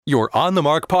Your On the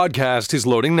Mark podcast is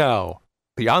loading now.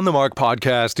 The On the Mark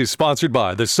podcast is sponsored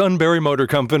by the Sunbury Motor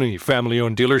Company,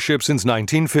 family-owned dealership since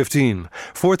 1915,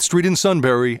 4th Street in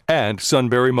Sunbury, and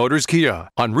Sunbury Motors Kia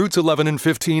on routes 11 and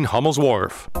 15 Hummel's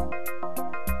Wharf.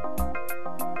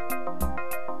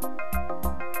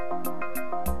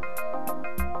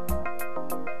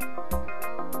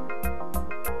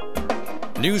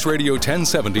 News Radio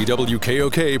 1070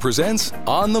 WKOK presents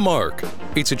On the Mark.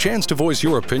 It's a chance to voice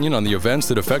your opinion on the events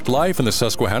that affect life in the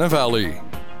Susquehanna Valley.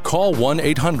 Call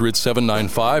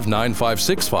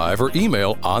 1-800-795-9565 or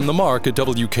email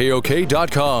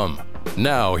onthemark@wkok.com.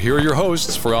 Now, here are your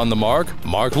hosts for On the Mark,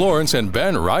 Mark Lawrence and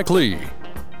Ben Reichley.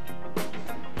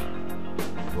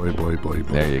 Boy.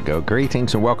 There you go.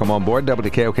 Greetings and welcome on board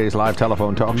WKOK's live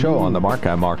telephone talk show On the Mark.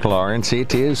 I'm Mark Lawrence.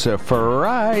 It is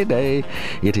Friday.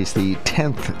 It is the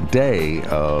 10th day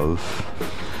of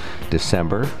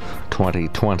December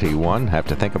 2021. Have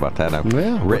to think about that. I've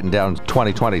written down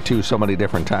 2022 so many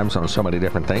different times on so many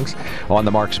different things. On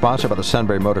the Mark, sponsored by the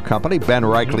Sunbury Motor Company. Ben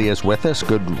Reichley is with us,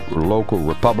 good local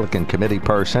Republican committee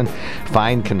person,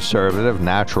 fine conservative,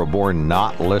 natural-born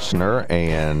not listener,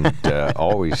 and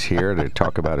always here to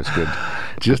talk about his good...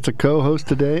 Just a co-host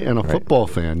today and a football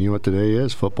fan. You know what today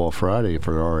is? Football Friday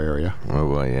for our area. Oh,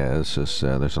 well, yeah. This is,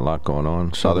 there's a lot going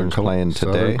on. Southern's playing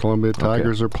today. Southern Columbia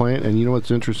Tigers are playing. And you know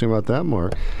what's interesting about that,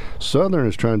 Mark? Southern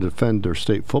is trying to defend their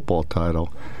state football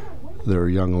title. Their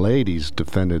young ladies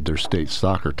defended their state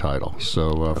soccer title.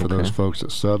 So for those folks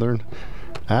at Southern,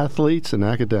 athletes and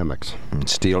academics. And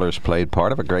Steelers played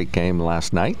part of a great game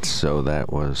last night, so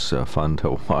that was fun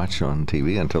to watch on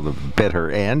TV until the bitter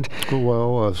end.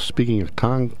 Well, speaking of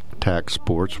contact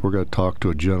sports, we're going to talk to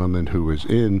a gentleman who is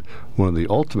in one of the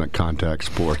ultimate contact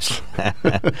sports.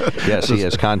 Yes, he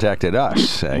has contacted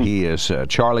us. He is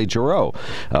Charlie Giroux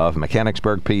of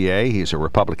Mechanicsburg, PA. He's a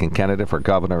Republican candidate for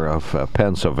governor of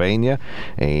Pennsylvania,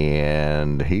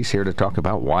 and he's here to talk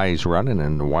about why he's running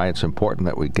and why it's important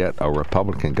that we get a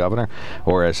Republican governor,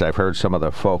 or as I've heard some of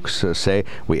the folks say,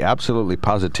 we absolutely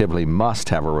positively must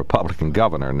have a Republican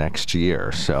governor next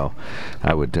year. So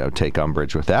I would take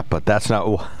umbrage with that, but that's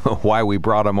not why we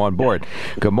brought him on board.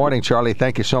 Good morning, Charlie.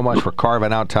 Thank you so much for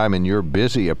carving out time in your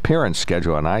busy appearance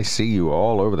schedule, and I see you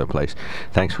all over the place.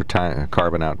 Thanks for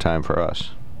carving out time for us.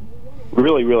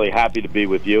 Really, really happy to be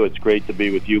with you. It's great to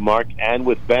be with you, Mark, and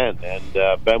with Ben. And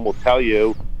Ben will tell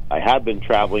you, I have been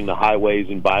traveling the highways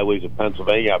and byways of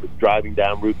Pennsylvania. I was driving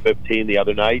down Route 15 the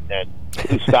other night, and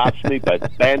who stops me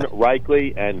but Ben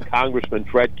Reichley and Congressman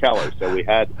Fred Keller. So we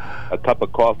had a cup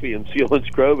of coffee in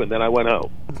Selinsgrove, and then I went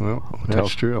home. Well,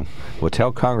 that's true. Well,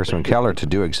 tell Congressman Keller to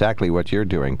do exactly what you're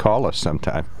doing. Call us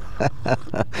sometime.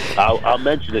 I'll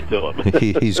mention it to him.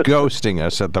 He's ghosting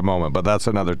us at the moment, but that's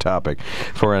another topic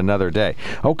for another day.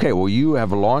 Okay, well, you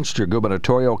have launched your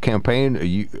gubernatorial campaign.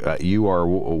 You are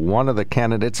one of the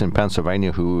candidates in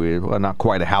Pennsylvania who is, well, not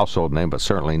quite a household name, but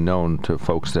certainly known to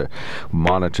folks that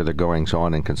monitor the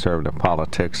goings-on in conservative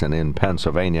politics and in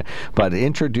Pennsylvania. But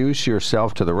introduce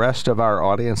yourself to the rest of our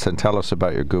audience and tell us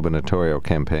about your gubernatorial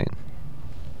campaign.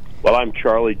 Well, I'm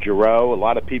Charlie Giroux. A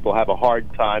lot of people have a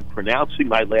hard time pronouncing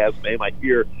my last name. I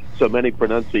hear so many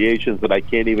pronunciations that I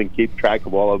can't even keep track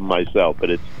of all of them myself, but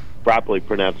it's properly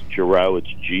pronounced Giroux. It's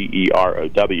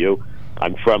G-E-R-O-W.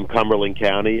 I'm from Cumberland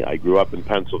County. I grew up in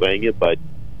Pennsylvania, but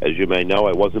as you may know,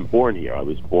 I wasn't born here. I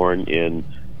was born in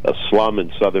a slum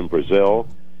in southern Brazil.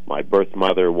 My birth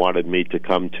mother wanted me to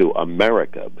come to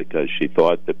America because she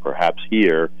thought that perhaps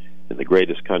here, in the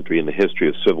greatest country in the history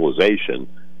of civilization,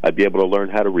 I'd be able to learn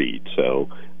how to read. So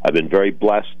I've been very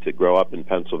blessed to grow up in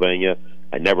Pennsylvania.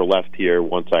 I never left here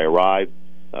once I arrived.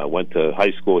 I went to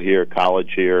high school here,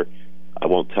 college here. I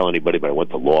won't tell anybody, but I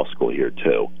went to law school here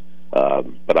too.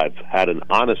 But I've had an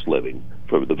honest living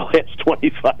for the last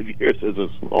 25 years as a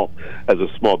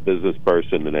small business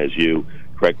person. And as you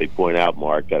correctly point out,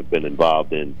 Mark, I've been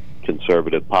involved in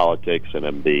conservative politics, and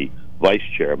I'm the vice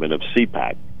chairman of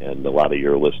CPAC. And a lot of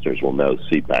your listeners will know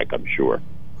CPAC, I'm sure.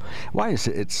 Why is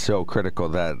it so critical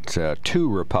that two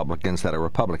Republicans, that a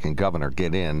Republican governor,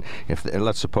 get in? If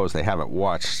let's suppose they haven't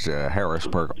watched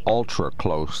Harrisburg ultra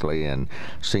closely and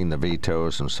seen the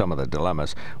vetoes and some of the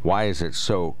dilemmas, why is it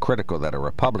so critical that a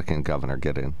Republican governor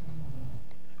get in?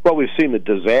 Well, we've seen the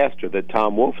disaster that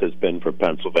Tom Wolf has been for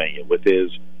Pennsylvania with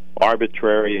his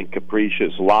arbitrary and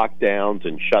capricious lockdowns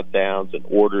and shutdowns and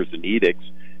orders and edicts,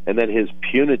 and then his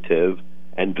punitive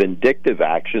and vindictive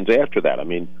actions after that. I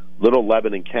mean, Little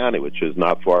Lebanon County, which is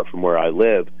not far from where I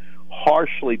live,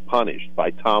 harshly punished by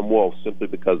Tom Wolf simply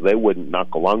because they wouldn't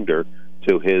knuckle under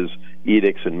to his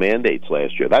edicts and mandates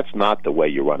last year. That's not the way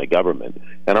you run a government.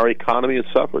 And our economy has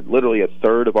suffered. Literally a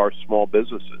third of our small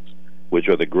businesses, which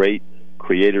are the great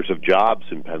creators of jobs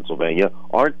in Pennsylvania,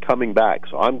 aren't coming back.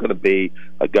 So I'm going to be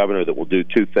a governor that will do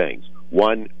two things.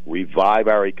 One, revive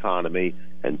our economy,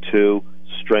 and two,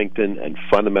 strengthen and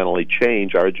fundamentally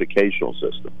change our educational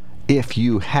system. If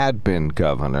you had been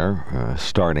governor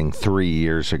starting 3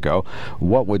 years ago,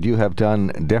 what would you have done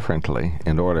differently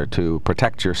in order to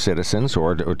protect your citizens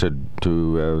or to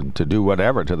do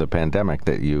whatever to the pandemic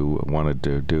that you wanted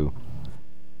to do?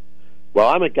 Well,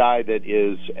 I'm a guy that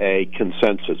is a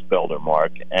consensus builder,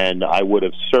 Mark, and I would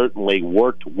have certainly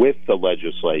worked with the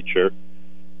legislature,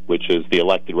 which is the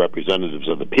elected representatives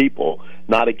of the people,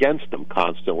 not against them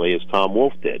constantly as Tom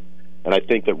Wolf did. And I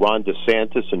think that Ron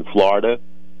DeSantis in Florida,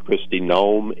 Kristi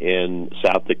Noem in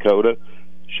South Dakota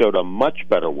showed a much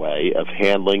better way of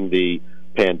handling the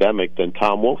pandemic than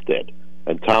Tom Wolf did.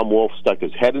 And Tom Wolf stuck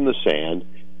his head in the sand.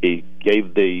 He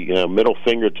gave the middle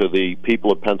finger to the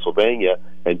people of Pennsylvania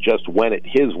and just went it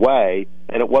his way,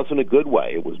 and it wasn't a good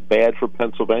way. It was bad for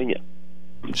Pennsylvania.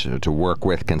 To work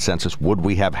with consensus, would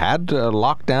we have had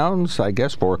lockdowns, I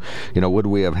guess, would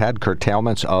we have had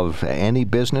curtailments of any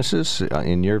businesses,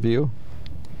 in your view?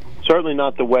 Certainly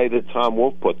not the way that Tom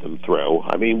Wolf put them through.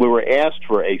 I mean, we were asked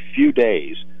for a few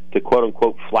days to,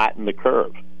 quote-unquote, flatten the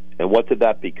curve. And what did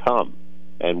that become?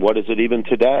 And what is it even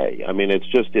today? I mean,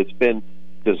 it's been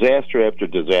disaster after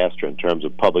disaster in terms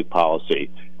of public policy.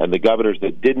 And the governors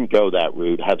that didn't go that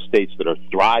route have states that are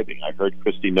thriving. I heard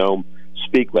Kristi Noem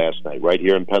speak last night right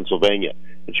here in Pennsylvania.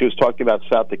 And she was talking about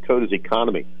South Dakota's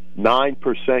economy.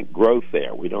 9% growth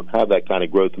there. We don't have that kind of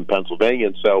growth in Pennsylvania.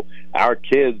 And so our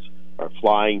kids are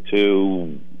flying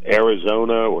to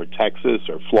Arizona or Texas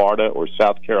or Florida or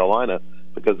South Carolina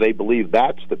because they believe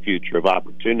that's the future of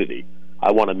opportunity.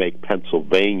 I want to make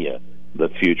Pennsylvania the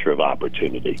future of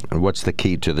opportunity. And what's the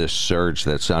key to this surge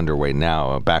that's underway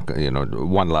now?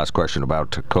 One last question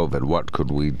about COVID. What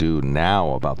could we do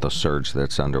now about the surge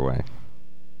that's underway?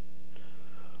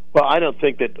 Well, I don't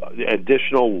think that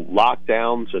additional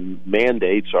lockdowns and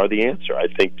mandates are the answer. I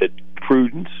think that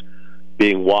prudence,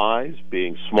 being wise,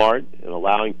 being smart, and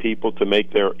allowing people to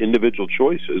make their individual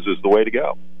choices is the way to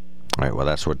go. All right, well,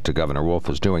 that's what Governor Wolf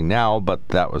is doing now, but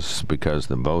that was because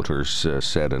the voters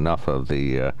said enough of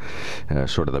the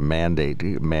sort of the mandate,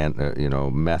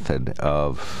 method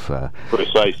of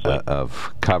precisely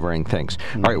of covering things.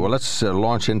 All right, well, let's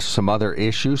launch into some other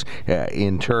issues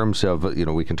in terms of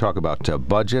we can talk about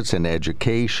budgets and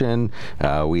education.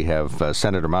 We have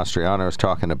Senator Mastriano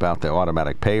talking about the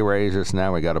automatic pay raises.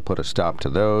 Now we got to put a stop to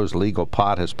those. Legal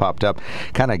pot has popped up.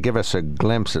 Kind of give us a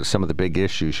glimpse at some of the big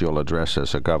issues you'll address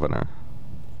as a governor.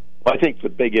 Well, I think the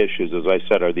big issues, as I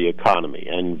said, are the economy.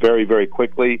 And very, very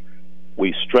quickly,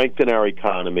 we strengthen our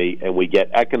economy and we get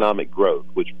economic growth,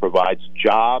 which provides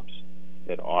jobs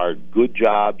that are good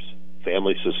jobs,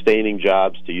 family-sustaining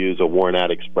jobs, to use a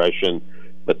worn-out expression,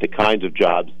 but the kinds of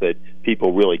jobs that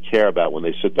people really care about when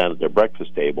they sit down at their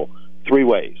breakfast table. 3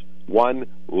 ways. 1,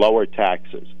 lower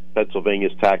taxes.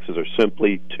 Pennsylvania's taxes are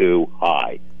simply too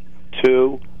high.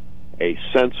 2, a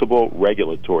sensible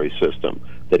regulatory system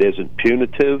that isn't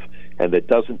punitive and that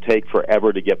doesn't take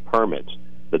forever to get permits.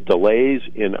 The delays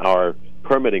in our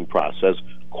permitting process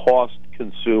cost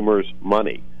consumers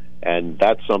money, and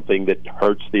that's something that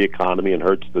hurts the economy and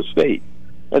hurts the state.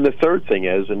 And the third thing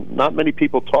is, and not many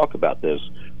people talk about this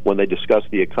when they discuss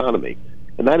the economy,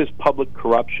 and that is public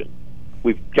corruption.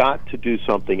 We've got to do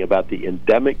something about the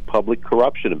endemic public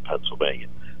corruption in Pennsylvania.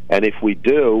 And if we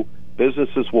do,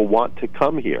 businesses will want to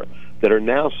come here that are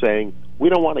now saying, we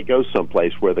don't want to go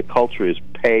someplace where the culture is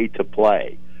pay to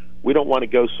play. We don't want to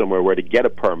go somewhere where to get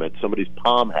a permit, somebody's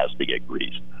palm has to get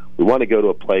greased. We want to go to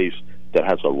a place that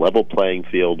has a level playing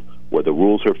field, where the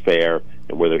rules are fair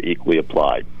and where they're equally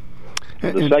applied.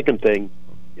 The second thing,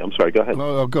 I'm sorry, go ahead.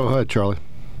 Oh, go ahead, Charlie.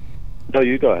 No,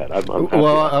 you go ahead. I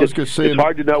was going to say, it's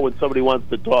hard to know when somebody wants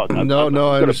to talk. I'm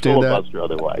I understand that.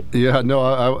 Otherwise. Yeah, no,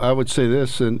 I would say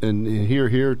this, and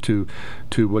here to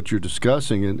what you're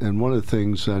discussing, and one of the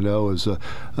things I know is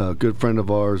a good friend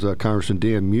of ours, Congressman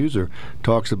Dan Muser,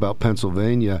 talks about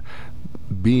Pennsylvania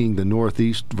being the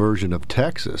Northeast version of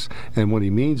Texas, and what he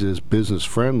means is business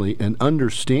friendly and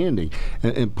understanding.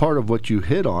 And part of what you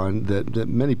hit on that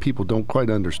many people don't quite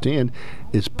understand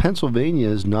is Pennsylvania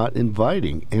is not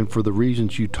inviting, and for the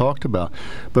reasons you talked about.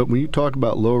 But when you talk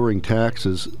about lowering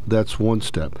taxes, that's one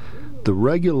step. The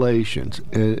regulations,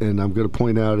 and I'm going to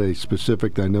point out a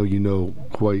specific that I know you know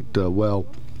quite well,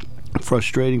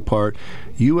 frustrating part,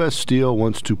 U.S. Steel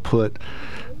wants to put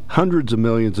hundreds of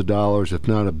millions of dollars, if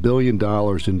not $1 billion,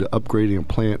 into upgrading a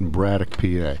plant in Braddock,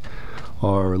 PA.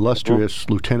 Our illustrious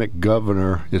Lieutenant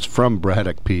Governor is from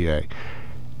Braddock, PA.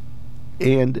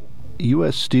 And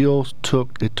U.S. Steel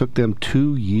took them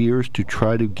 2 years to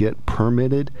try to get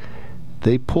permitted.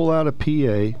 They pull out a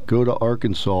PA, go to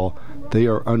Arkansas, they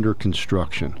are under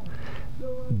construction.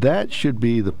 That should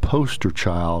be the poster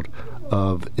child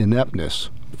of ineptness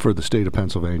for the state of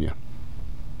Pennsylvania.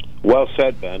 Well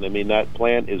said, Ben. I mean, that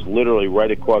plant is literally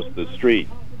right across the street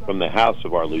from the house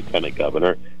of our lieutenant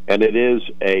governor, and it is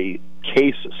a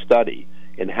case study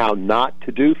in how not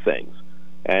to do things.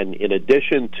 And in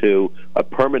addition to a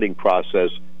permitting process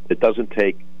that doesn't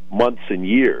take months and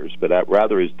years, but that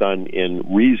rather is done in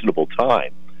reasonable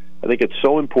time, I think it's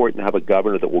so important to have a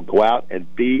governor that will go out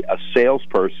and be a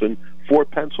salesperson for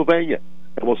Pennsylvania.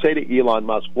 And will say to Elon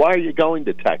Musk, why are you going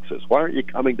to Texas? Why aren't you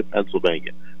coming to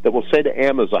Pennsylvania? That will say to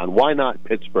Amazon, why not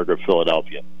Pittsburgh or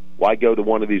Philadelphia? Why go to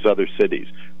one of these other cities?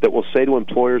 That will say to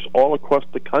employers all across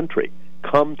the country,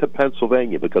 come to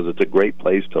Pennsylvania because it's a great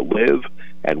place to live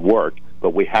and work,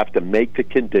 but we have to make the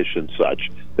conditions such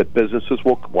that businesses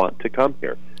will want to come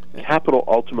here. Capital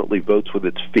ultimately votes with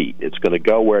its feet. It's going to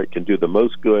go where it can do the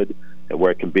most good and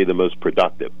where it can be the most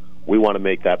productive. We want to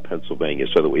make that Pennsylvania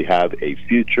so that we have a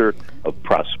future of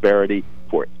prosperity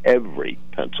for every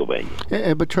Pennsylvania.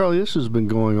 But Charlie, this has been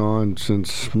going on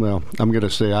since, well, I'm going to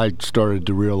say I started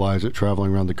to realize it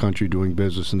traveling around the country doing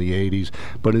business in the 80s,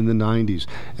 but in the 90s.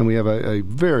 And we have a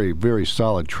very, very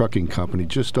solid trucking company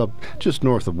just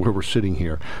north of where we're sitting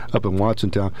here, up in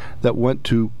Watsontown, that went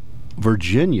to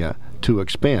Virginia to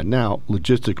expand. Now,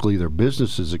 logistically, their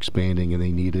business is expanding and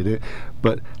they needed it.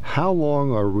 But how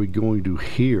long are we going to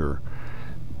hear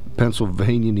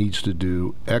Pennsylvania needs to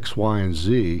do X, Y, and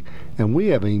Z, and we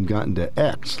haven't even gotten to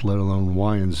X, let alone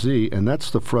Y and Z, and that's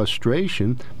the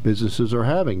frustration businesses are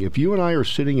having. If you and I are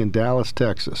sitting in Dallas,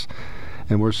 Texas,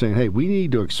 and we're saying, hey, we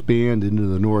need to expand into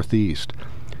the Northeast,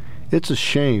 it's a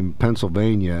shame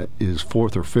Pennsylvania is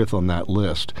 4th or 5th on that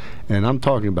list. And I'm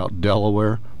talking about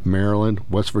Delaware, Maryland,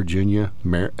 West Virginia,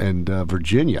 and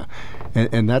Virginia.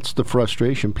 And that's the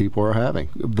frustration people are having.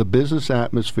 The business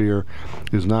atmosphere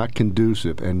is not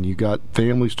conducive, and you got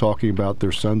families talking about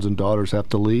their sons and daughters have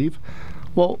to leave.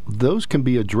 Well, those can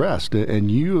be addressed,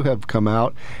 and you have come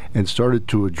out and started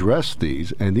to address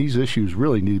these, and these issues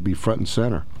really need to be front and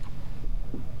center.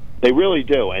 They really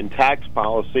do, and tax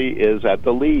policy is at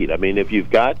the lead. I mean, if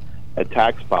you've got a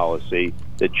tax policy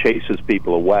that chases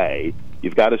people away,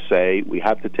 you've got to say we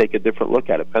have to take a different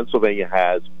look at it. Pennsylvania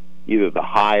has either the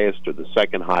highest or the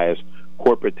second highest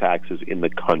corporate taxes in the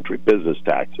country, business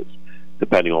taxes,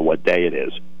 depending on what day it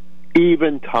is.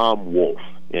 Even Tom Wolf,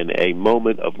 in a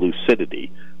moment of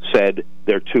lucidity, said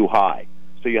they're too high.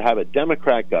 So you have a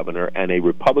Democrat governor and a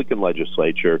Republican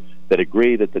legislature that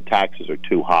agree that the taxes are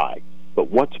too high. But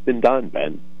what's been done,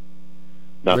 Ben?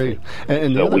 Nothing.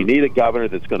 And so we need a governor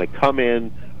that's going to come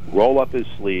in, roll up his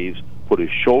sleeves, put his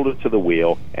shoulder to the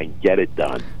wheel, and get it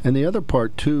done. And the other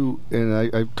part, too,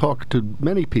 and I've talked to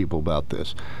many people about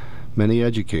this, many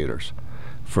educators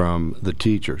from the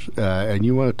teachers, and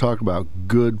you want to talk about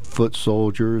good foot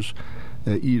soldiers,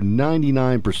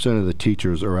 99% of the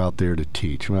teachers are out there to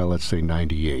teach. Well, let's say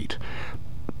 98.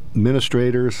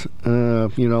 Administrators,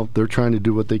 they're trying to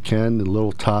do what they can, a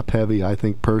little top-heavy, I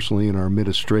think, personally, in our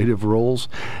administrative roles.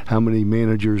 How many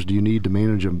managers do you need to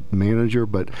manage a manager?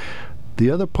 But the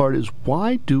other part is,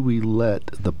 why do we let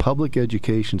the public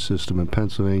education system in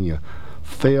Pennsylvania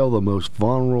fail the most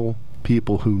vulnerable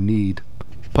people who need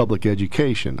public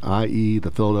education, i.e.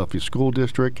 the Philadelphia School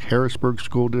District, Harrisburg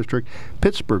School District,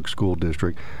 Pittsburgh School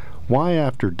District? Why,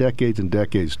 after decades and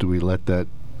decades, do we let that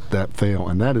fail?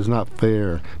 And that is not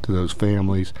fair to those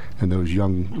families and those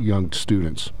young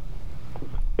students.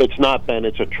 It's not, Ben.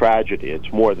 It's a tragedy.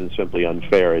 It's more than simply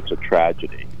unfair. It's a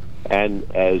tragedy. And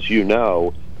as you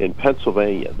know, in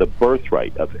Pennsylvania, the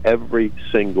birthright of every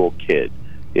single kid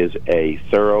is a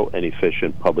thorough and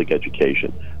efficient public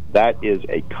education. That is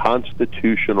a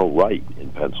constitutional right in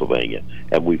Pennsylvania,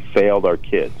 and we failed our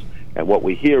kids. And what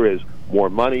we hear is more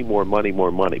money, more money,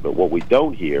 more money. But what we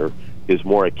don't hear is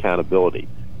more accountability.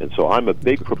 And so I'm a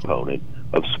big proponent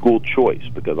of school choice,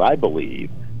 because I believe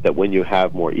that when you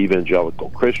have more evangelical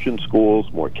Christian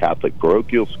schools, more Catholic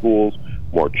parochial schools,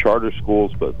 more charter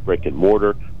schools, both brick and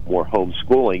mortar, more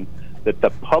homeschooling, that the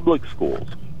public schools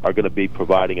are going to be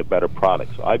providing a better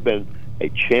product. So I've been a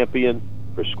champion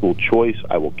for school choice.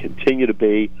 I will continue to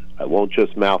be. I won't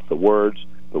just mouth the words,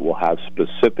 but we'll have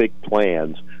specific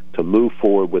plans to move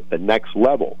forward with the next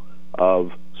level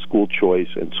of school choice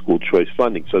and school choice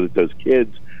funding, so that those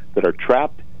kids that are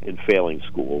trapped in failing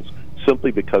schools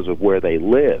simply because of where they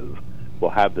live will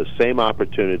have the same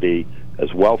opportunity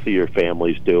as wealthier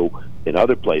families do in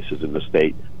other places in the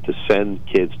state to send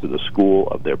kids to the school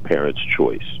of their parents'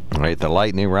 choice. All right, the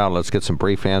lightning round. Let's get some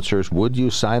brief answers. Would you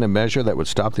sign a measure that would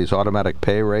stop these automatic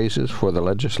pay raises for the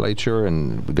legislature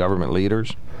and government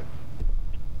leaders?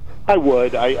 I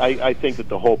would. I think that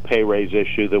the whole pay raise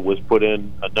issue that was put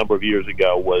in a number of years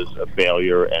ago was a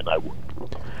failure, and I would.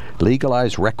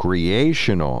 Legalize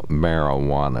recreational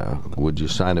marijuana. Would you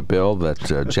sign a bill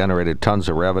that generated tons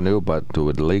of revenue but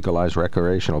would legalize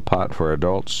recreational pot for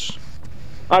adults?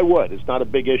 I would. It's not a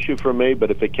big issue for me, but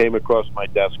if it came across my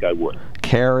desk, I would.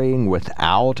 Carrying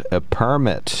without a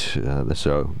permit. This is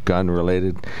a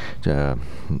gun-related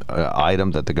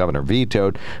item that the governor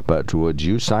vetoed, but would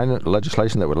you sign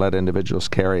legislation that would let individuals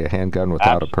carry a handgun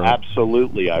without a permit?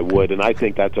 Absolutely, I would, and I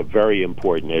think that's a very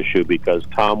important issue because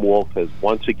Tom Wolf has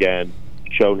once again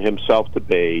shown himself to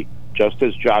be, just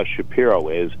as Josh Shapiro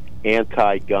is,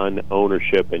 anti-gun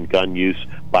ownership and gun use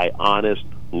by honest,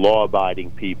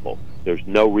 law-abiding people. There's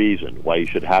no reason why you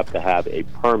should have to have a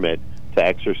permit to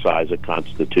exercise a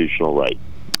constitutional right.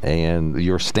 And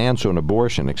your stance on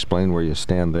abortion, explain where you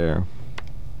stand there.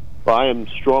 Well, I am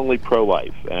strongly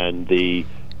pro-life, and the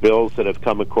bills that have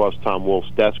come across Tom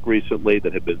Wolf's desk recently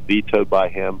that have been vetoed by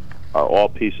him are all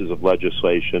pieces of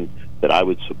legislation that I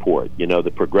would support. You know,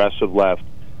 the progressive left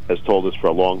has told us for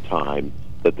a long time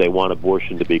that they want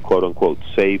abortion to be, quote-unquote,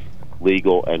 safe,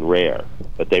 legal, and rare,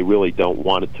 but they really don't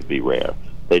want it to be rare.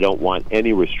 They don't want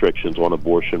any restrictions on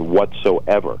abortion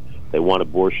whatsoever. They want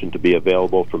abortion to be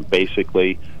available from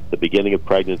basically the beginning of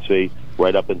pregnancy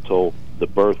right up until the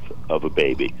birth of a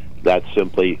baby. That's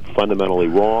simply fundamentally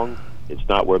wrong. It's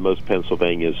not where most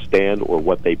Pennsylvanians stand or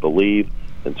what they believe,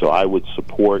 and so I would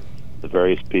support the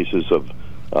various pieces of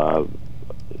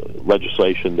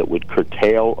legislation that would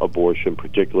curtail abortion,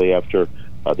 particularly after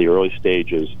the early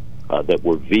stages that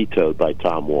were vetoed by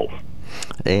Tom Wolf.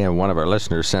 And one of our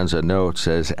listeners sends a note,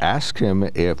 says, ask him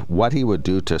if what he would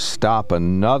do to stop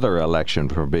another election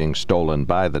from being stolen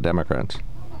by the Democrats.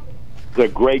 It's a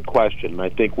great question, and I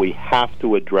think we have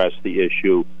to address the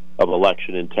issue of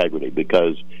election integrity,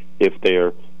 because if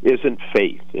there isn't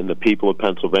faith in the people of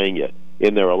Pennsylvania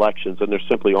in their elections, then there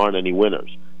simply aren't any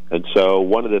winners. And so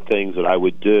one of the things that I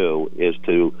would do is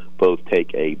to both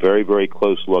take a very, very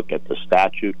close look at the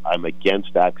statute. I'm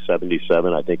against Act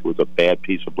 77. I think it was a bad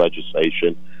piece of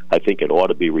legislation. I think it ought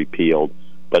to be repealed.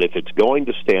 But if it's going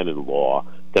to stand in law,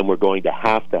 then we're going to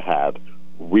have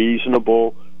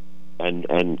reasonable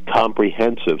and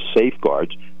comprehensive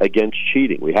safeguards against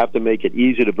cheating. We have to make it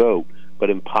easy to vote, but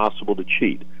impossible to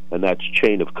cheat. And that's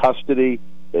chain of custody.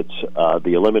 It's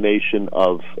the elimination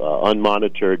of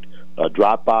unmonitored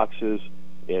drop boxes.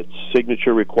 It's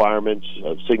signature requirements,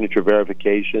 signature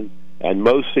verification, and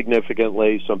most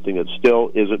significantly, something that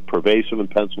still isn't pervasive in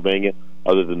Pennsylvania,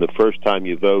 other than the first time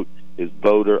you vote, is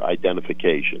voter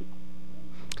identification.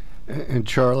 And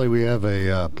Charlie, we have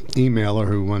a emailer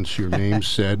who wants your name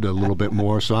said a little bit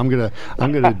more, so I'm gonna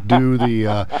do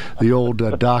the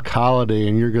old Doc Holliday,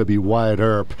 and you're gonna be Wyatt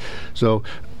Earp. So,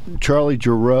 Charlie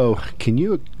Giroux, can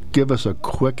you give us a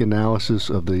quick analysis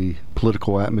of the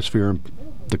political atmosphere in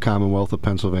the Commonwealth of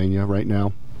Pennsylvania right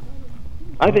now?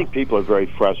 I think people are very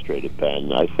frustrated,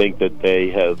 Ben. I think that they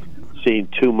have seen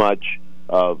too much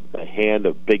of the hand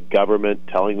of big government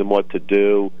telling them what to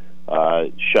do,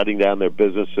 shutting down their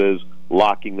businesses,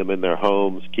 locking them in their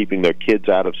homes, keeping their kids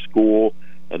out of school,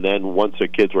 and then once their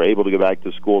kids were able to go back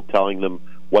to school, telling them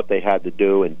what they had to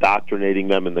do, indoctrinating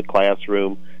them in the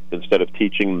classroom instead of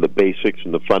teaching them the basics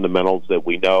and the fundamentals that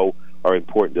we know are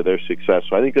important to their success.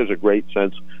 So I think there's a great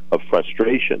sense of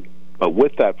frustration. But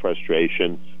with that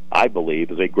frustration, I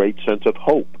believe, is a great sense of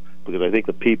hope, because I think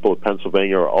the people of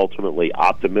Pennsylvania are ultimately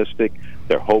optimistic.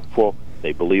 They're hopeful.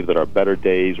 They believe that our better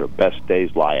days, our best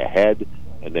days lie ahead,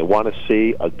 and they want to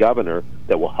see a governor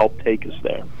that will help take us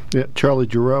there. Yeah, Charlie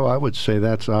Giroux, I would say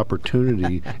that's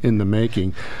opportunity in the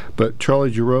making. But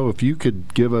Charlie Giroux, if you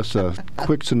could give us a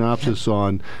quick synopsis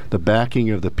on the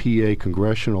backing of the PA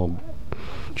congressional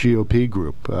GOP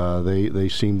group. They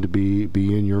seem to be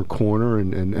in your corner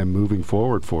and moving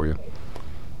forward for you.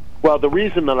 Well, the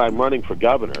reason that I'm running for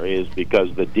governor is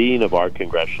because the dean of our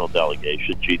congressional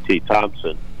delegation, G.T.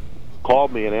 Thompson,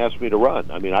 called me and asked me to run.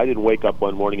 I mean, I didn't wake up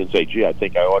one morning and say, gee, I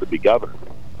think I ought to be governor.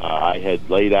 I had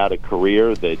laid out a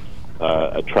career that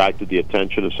attracted the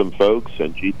attention of some folks,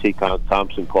 and G.T.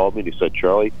 Thompson called me and he said,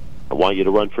 Charlie, I want you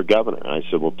to run for governor. And I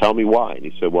said, well, tell me why. And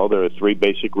he said, well, there are three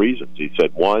basic reasons. He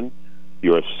said, one,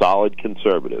 you're a solid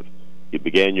conservative. You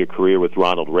began your career with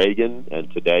Ronald Reagan, and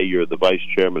today you're the vice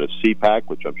chairman of CPAC,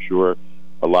 which I'm sure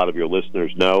a lot of your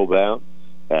listeners know about.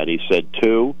 And he said,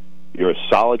 two, you're a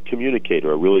solid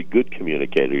communicator, a really good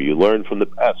communicator. You learn from the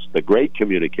best, the great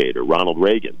communicator, Ronald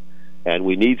Reagan. And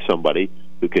we need somebody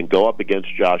who can go up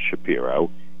against Josh Shapiro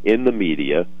in the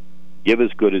media, give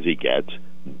as good as he gets,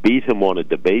 beat him on a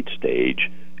debate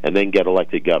stage, and then get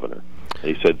elected governor.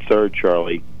 And he said, third,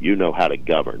 Charlie, you know how to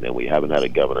govern, and we haven't had a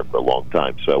governor for a long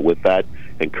time. So with that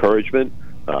encouragement,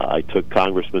 I took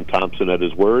Congressman Thompson at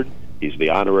his word. He's the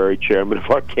honorary chairman of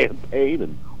our campaign,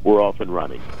 and we're off and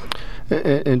running.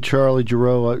 And Charlie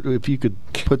Giroux, if you could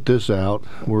put this out,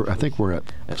 I think we're at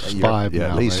 5 now.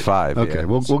 At least right? 5. Okay, yeah.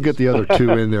 we'll get the other 2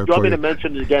 in there. Do you want me to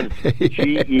mention it again?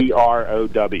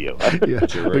 G-E-R-O-W.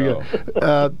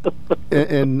 Yeah.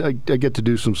 And I get to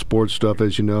do some sports stuff,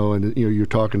 as you know, and you're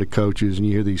talking to coaches and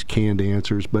you hear these canned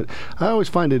answers. But I always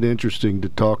find it interesting to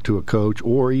talk to a coach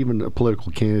or even a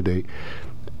political candidate.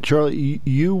 Charlie,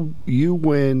 you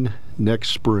win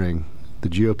next spring the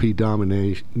GOP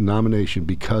nomination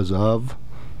because of?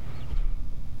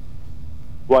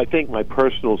 Well, I think my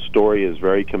personal story is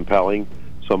very compelling.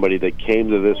 Somebody that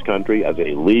came to this country as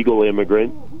a legal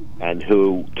immigrant and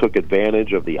who took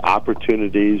advantage of the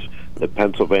opportunities that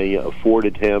Pennsylvania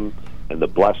afforded him and the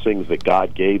blessings that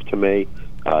God gave to me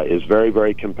is very,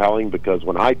 very compelling, because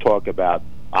when I talk about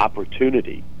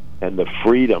opportunity and the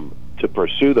freedom to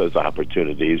pursue those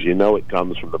opportunities, it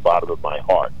comes from the bottom of my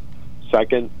heart.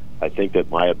 Second, I think that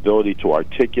my ability to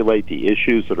articulate the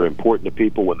issues that are important to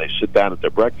people when they sit down at their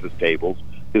breakfast tables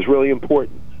is really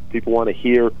important. People want to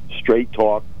hear straight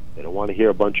talk. They don't want to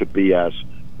hear a bunch of BS.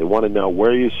 They want to know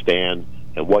where you stand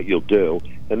and what you'll do.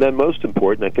 And then most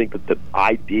important, I think that the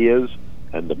ideas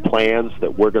and the plans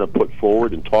that we're going to put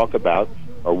forward and talk about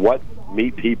are what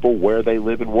meet people where they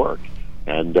live and work.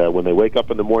 And when they wake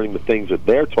up in the morning, the things that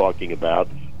they're talking about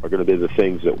are going to be the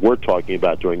things that we're talking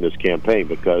about during this campaign,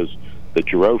 because the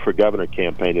Giroux for Governor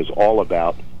campaign is all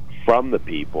about from the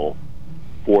people,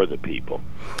 for the people.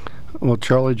 Well,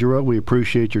 Charlie Giroux, we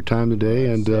appreciate your time today,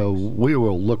 and we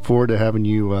will look forward to having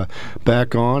you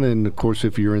back on. And, of course,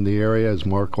 if you're in the area, as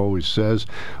Mark always says,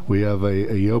 we have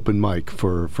a open mic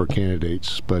for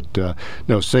candidates. But,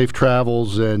 safe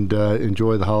travels, and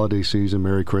enjoy the holiday season.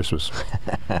 Merry Christmas.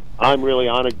 I'm really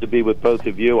honored to be with both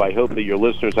of you. I hope that your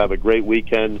listeners have a great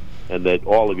weekend and that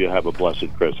all of you have a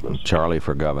blessed Christmas. Charlie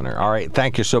for Governor. All right,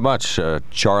 thank you so much,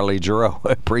 Charlie Giroux.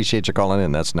 Appreciate you calling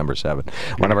in. That's number 7.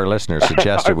 One of our listeners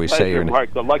suggested we say your name.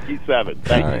 Mark, the lucky 7.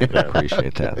 Thank you, sir.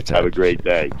 Appreciate that. Have a great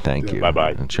day. Thank you.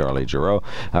 Bye-bye. Charlie Giroux,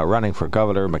 running for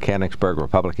governor, Mechanicsburg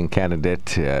Republican candidate,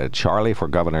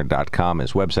 charlieforgovernor.com.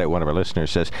 His website. One of our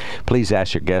listeners says, please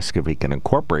ask your guest if he can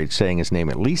incorporate saying his name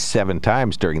at least 7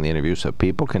 times during the interview so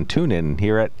people can tune in and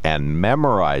hear it and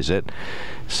memorize it.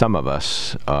 Some of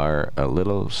us are a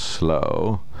little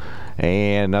slow.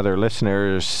 And another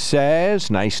listener says,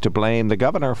 nice to blame the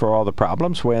governor for all the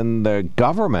problems when the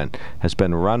government has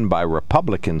been run by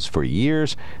Republicans for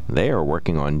years. They are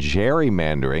working on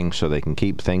gerrymandering so they can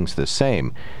keep things the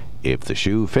same. If the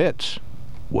shoe fits,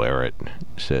 wear it,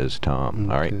 says Tom.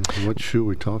 Okay. All right. What shoe are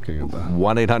we talking about?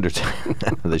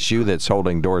 1-800, the shoe that's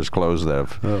holding doors closed that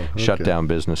have shut down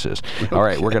businesses. All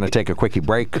right, we're going to take a quickie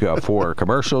break for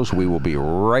commercials. We will be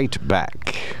right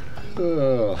back.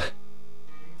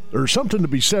 There's something to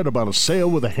be said about a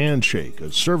sale with a handshake, a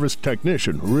service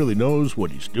technician who really knows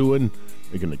what he's doing.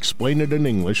 They can explain it in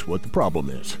English what the problem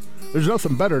is. There's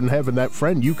nothing better than having that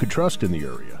friend you could trust in the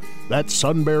area. That's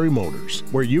Sunbury Motors,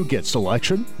 where you get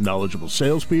selection, knowledgeable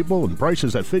salespeople, and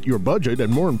prices that fit your budget,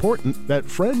 and more important, that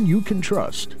friend you can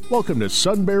trust. Welcome to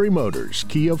Sunbury Motors,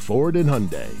 Kia, Ford, and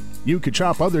Hyundai. You could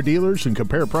shop other dealers and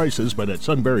compare prices, but at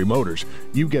Sunbury Motors,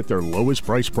 you get their lowest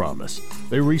price promise.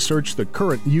 They research the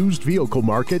current used vehicle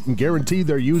market and guarantee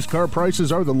their used car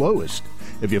prices are the lowest.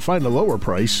 If you find a lower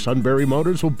price, Sunbury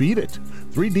Motors will beat it.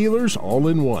 3 dealers all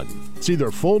in one. See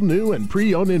their full new and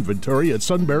pre-owned inventory at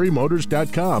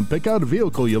sunburymotors.com. Pick out a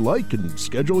vehicle you like and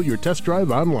schedule your test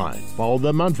drive online. Follow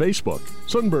them on Facebook.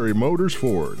 Sunbury Motors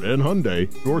Ford and Hyundai,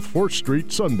 North 4th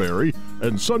Street, Sunbury,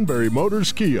 and Sunbury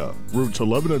Motors Kia, routes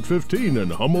 11 and 15 in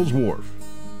Hummel's Wharf.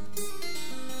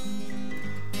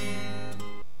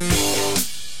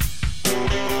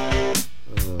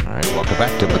 All right, welcome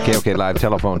back to the KOK Live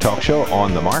Telephone Talk Show.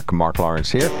 On the Mark. Mark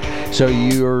Lawrence here. So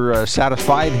you're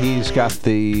satisfied he's got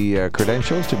the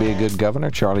credentials to be a good governor,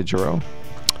 Charlie Giroux?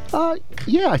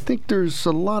 Yeah, I think there's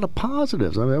a lot of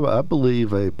positives. I mean, I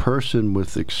believe a person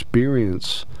with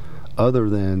experience other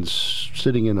than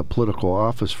sitting in a political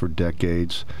office for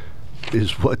decades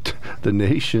is what the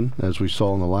nation, as we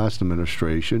saw in the last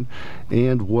administration,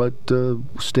 and what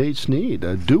states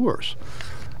need, doers.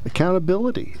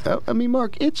 Accountability. I mean,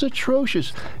 Mark, it's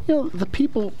atrocious. The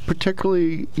people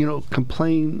particularly,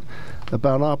 complain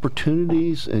about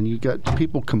opportunities, and you got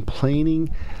people complaining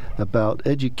about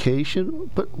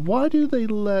education, but why do they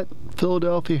let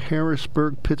Philadelphia,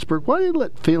 Harrisburg, Pittsburgh, why do they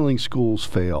let failing schools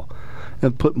fail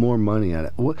and put more money at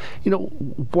it? Why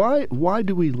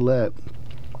do we let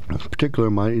particular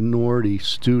minority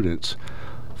students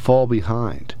fall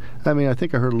behind? I mean, I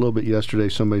think I heard a little bit yesterday,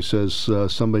 somebody says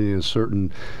somebody in a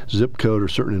certain zip code or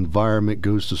certain environment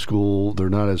goes to school, they're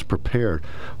not as prepared.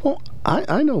 Well,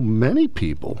 I know many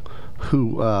people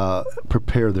who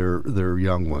prepare their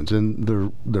young ones,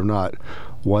 and they're not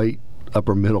white,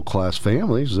 upper middle class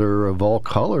families. They're of all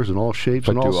colors and all shapes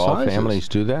and all sizes. But do all families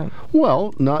do that?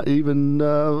 Well, not even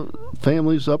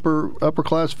families, upper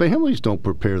class families don't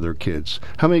prepare their kids.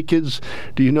 How many kids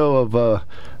do you know of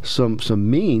some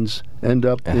means end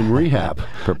up in rehab?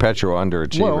 Perpetual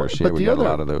underachievers. We got a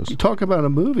lot of those. You talk about a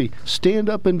movie, Stand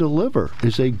Up and Deliver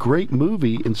is a great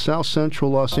movie in South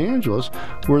Central Los Angeles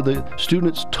where the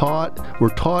students were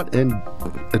taught and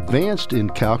advanced in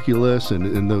calculus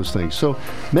and those things. So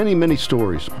many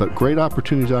stories, but great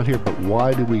opportunities out here. But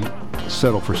why do we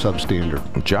settle for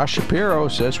substandard? Josh Shapiro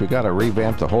says we got to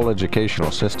revamp the whole educational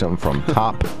system from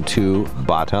top to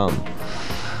bottom.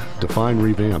 Define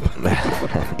revamp.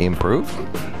 Improve.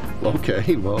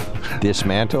 Okay, well.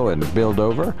 Dismantle and build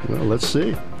over. Well, let's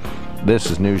see.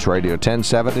 This is News Radio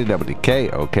 1070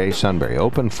 WKOK Sunbury.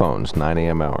 Open phones, 9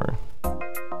 a.m. hour.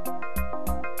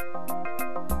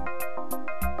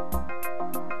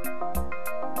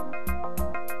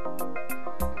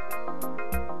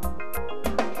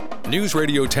 News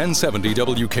Radio 1070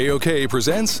 WKOK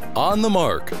presents On the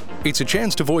Mark. It's a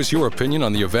chance to voice your opinion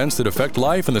on the events that affect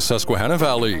life in the Susquehanna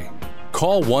Valley.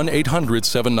 Call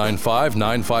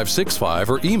 1-800-795-9565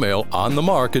 or email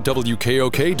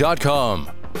onthemark@wkok.com.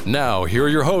 Now, here are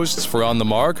your hosts for On the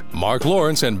Mark, Mark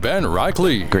Lawrence and Ben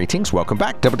Reichley. Greetings. Welcome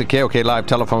back. WKOK Live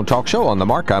Telephone Talk Show On the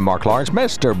Mark. I'm Mark Lawrence.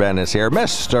 Mr. Ben is here.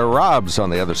 Mr. Rob's on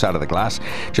the other side of the glass.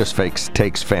 Just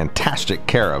takes fantastic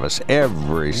care of us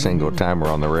every single time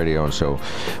we're on the radio, and so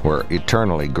we're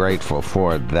eternally grateful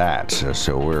for that.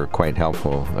 So we're quite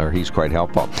helpful, or he's quite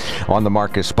helpful. On the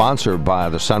Mark is sponsored by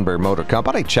the Sunbury Motor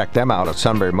Company. Check them out at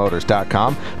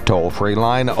sunburymotors.com. Toll-free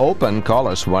line open. Call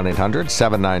us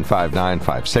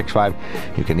 1-800-795-9565.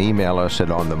 You can email us at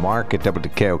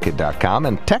onthemark@wkok.com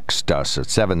and text us at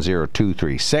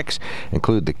 70236.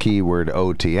 Include the keyword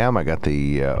OTM. I got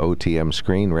the OTM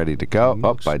screen ready to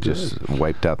go. I just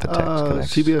wiped out the text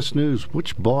connection. CBS News,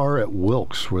 which bar at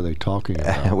Wilkes were they talking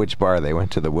about? Which bar? They went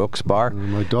to the Wilkes bar?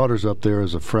 My daughter's up there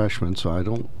as a freshman, so I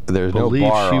don't There's believe no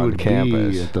bar she on would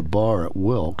campus. be at the bar at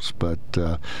Wilkes, but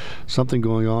something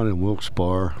going on in Wilkes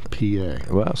Bar, PA.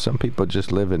 Well, some people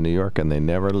just live in New York and they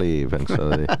never leave, and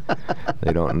so they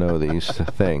don't know these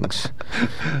things.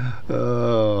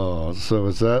 Oh, so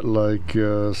is that like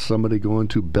somebody going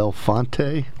to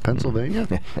Bellefonte, Pennsylvania?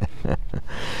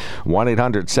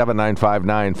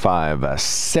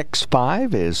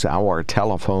 1-800-795-9565 is our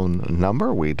telephone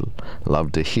number. We'd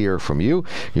love to hear from you.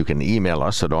 You can email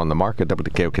us at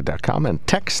onthemark@wkok.com and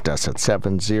text us at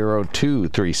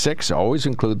 70236. Always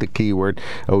include the keyword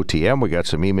OTM. We got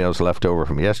some emails left over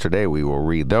from yesterday. We will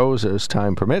read those as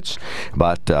time permits,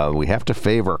 but we have to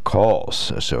favor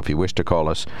calls. So if you wish to call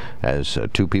us, as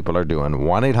two people are doing,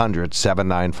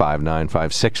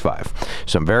 1-800-795-9565.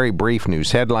 Some very brief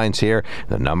news headlines here.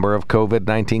 The number of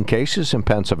COVID-19 cases in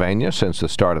Pennsylvania since the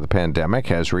start of the pandemic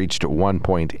has reached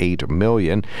 1.8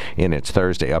 million. In its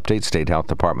Thursday update, State Health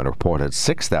Department reported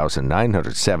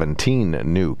 6,917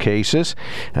 new cases.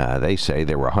 They say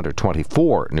there were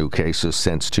 124 new cases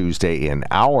since Tuesday in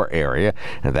our area,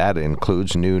 and that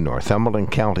includes new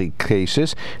Northumberland County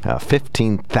cases,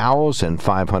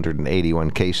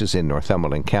 15,581 cases in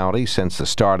Northumberland County since the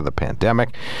start of the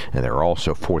pandemic, and there are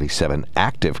also 47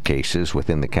 active cases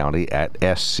within the county at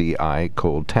SCI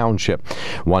Cold Township.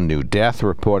 One new death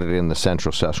reported in the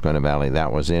central Susquehanna Valley.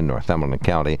 That was in Northumberland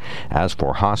County. As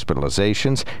for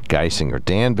hospitalizations, Geisinger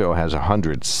Danville has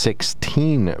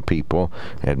 116 people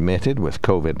admitted with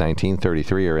COVID-19.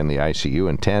 33 are in the ICU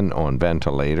and 10 on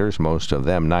ventilators. Most of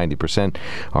them, 90%,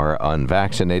 are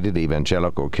unvaccinated.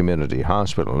 Evangelical Community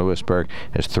Hospital in Lewisburg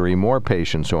has 3 more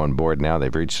patients on board now.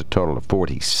 They've reached a total of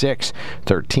 46,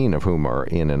 13 of whom are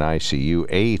in an ICU.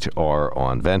 8 are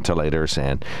on ventilators,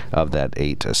 and of that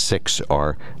 8, 6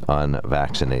 are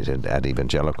unvaccinated at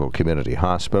Evangelical Community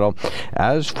Hospital.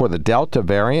 As for the Delta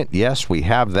variant, yes, we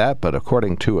have that, but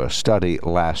according to a study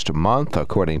last month,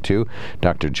 according to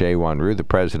Dr. Jay Wanru, the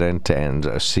president and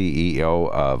CEO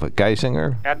of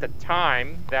Geisinger. At the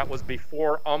time, that was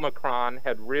before Omicron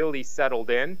had really settled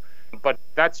in, but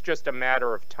that's just a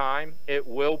matter of time. It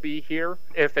will be here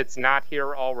if it's not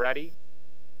here already.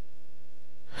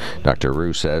 Dr.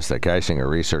 Rue says that Geisinger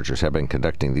researchers have been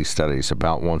conducting these studies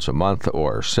about once a month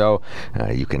or so.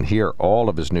 You can hear all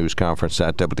of his news conference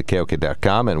at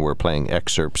WKOK.com, and we're playing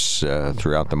excerpts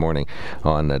throughout the morning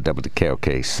on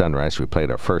WKOK Sunrise. We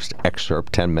played our first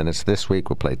excerpt, 10 minutes this week.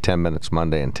 We'll play 10 minutes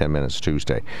Monday and 10 minutes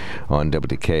Tuesday on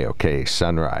WKOK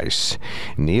Sunrise.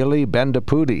 Neeli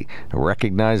Bendapudi,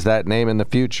 recognize that name in the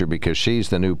future because she's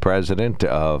the new president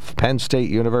of Penn State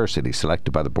University,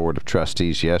 selected by the Board of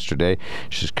Trustees yesterday.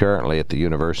 She's currently at the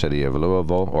University of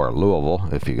Louisville,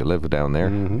 if you live down there,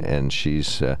 and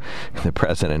she's the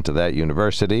president of that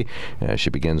university. She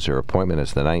begins her appointment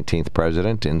as the 19th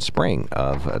president in spring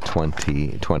of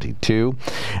 2022.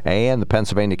 And the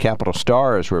Pennsylvania Capital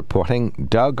Star is reporting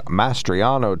Doug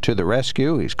Mastriano to the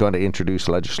rescue. He's going to introduce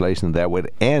legislation that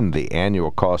would end the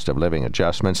annual cost of living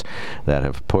adjustments that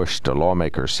have pushed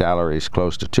lawmakers' salaries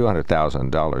close to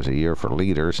 $200,000 a year for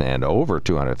leaders and over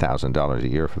 $200,000 a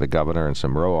year for the governor and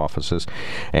some row offices,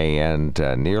 and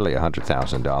nearly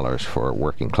 $100,000 for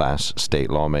working-class state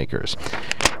lawmakers.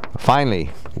 Finally,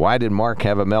 why did Mark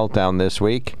have a meltdown this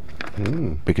week?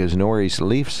 Because Nori's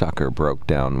leaf sucker broke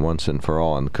down once and for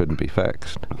all and couldn't be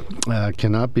fixed.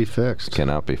 Cannot be fixed.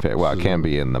 Cannot be fixed. Well, it can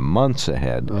be in the months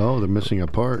ahead. Oh, they're missing a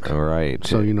part. All right.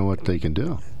 So you know what they can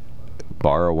do?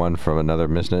 Borrow one from another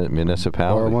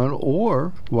municipality. Borrow one,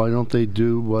 or why don't they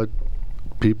do what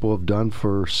people have done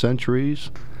for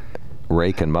centuries?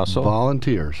 Rake and muscle?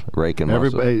 Volunteers. Rake and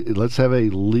muscle. Everybody, let's have a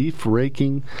leaf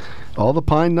raking. All the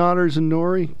pine knotters in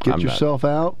Nori, get yourself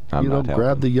out.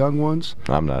 Grab the young ones.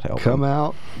 I'm not helping. Come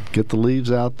out, get the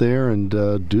leaves out there, and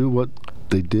do what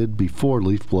they did before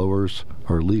leaf blowers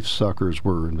or leaf suckers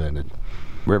were invented.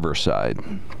 Riverside.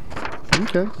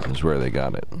 Okay. Is where they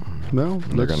got it. Well,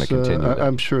 they're going to continue.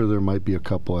 I'm sure there might be a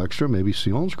couple extra. Maybe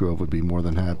Selinsgrove would be more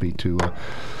than happy to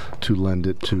lend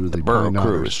it to the Borough Pine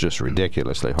crew Knotters. is just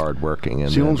ridiculously hardworking.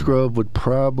 Selinsgrove would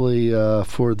probably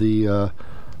for the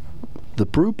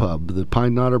brew pub, the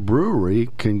Pine Knotter Brewery,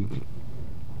 can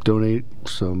donate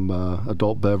some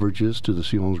adult beverages to the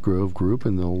Selinsgrove group,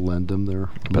 and they'll lend them their.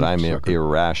 But I'm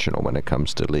irrational when it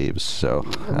comes to leaves, so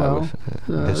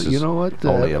this is you know what?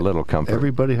 Only a little comfort.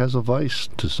 Everybody has a vice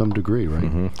to some degree,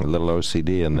 right? A little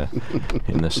OCD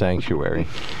in the sanctuary.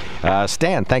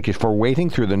 Stan, thank you for waiting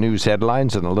through the news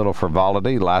headlines and a little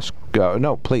frivolity.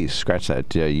 No, please scratch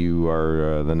that. You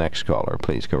are the next caller.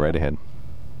 Please go right ahead.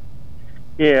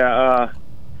 Yeah.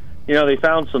 They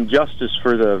found some justice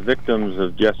for the victims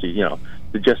of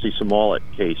the Jesse Smollett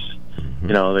case.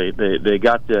 They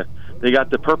got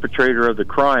the perpetrator of the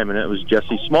crime, and it was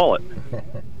Jesse Smollett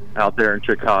out there in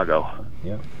Chicago.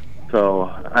 Yeah. So,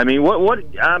 I mean, what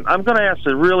I'm going to ask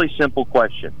a really simple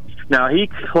question. Now, he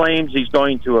claims he's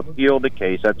going to appeal the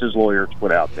case. That's his lawyers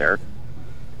put out there.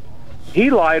 He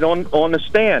lied on the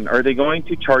stand. Are they going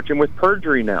to charge him with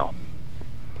perjury now?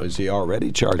 Is he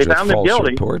already charged with false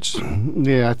reports?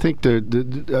 Yeah, I think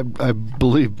I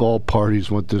believe all parties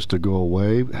want this to go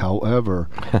away. However,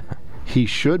 he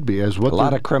should be, as what a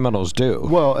lot of criminals do.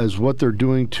 Well, as what they're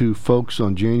doing to folks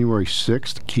on January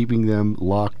 6th, keeping them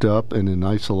locked up and in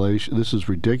isolation. This is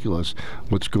ridiculous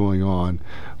what's going on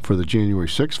for the January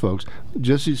 6th folks.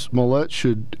 Jesse Smollett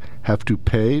should have to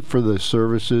pay for the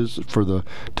services, for the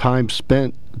time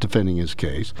spent defending his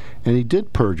case, and he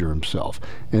did perjure himself.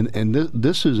 And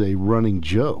this is a running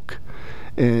joke.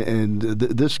 And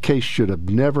this case should have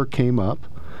never came up,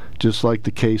 just like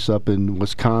the case up in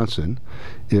Wisconsin.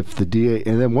 If the DA,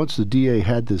 and then once the DA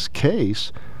had this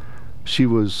case, she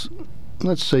was,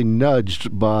 let's say,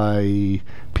 nudged by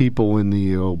people in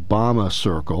the Obama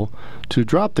circle to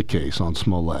drop the case on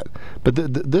Smollett. But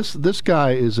this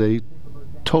guy is a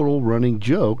total running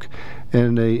joke,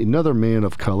 and another man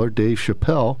of color, Dave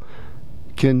Chappelle,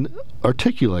 can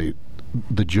articulate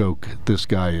the joke this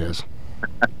guy is.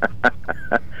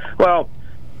 Well,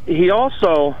 he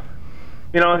also,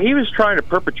 he was trying to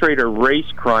perpetrate a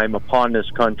race crime upon this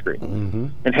country. Mm-hmm.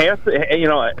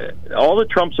 And all the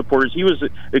Trump supporters, he was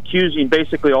accusing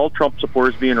basically all Trump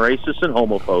supporters being racist and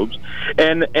homophobes.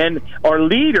 And our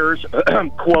leaders,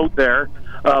 quote there,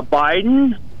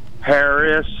 Biden,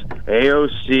 Harris,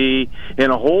 AOC,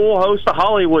 and a whole host of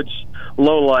Hollywood's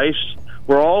lowlifes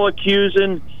were all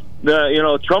accusing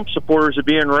the Trump supporters of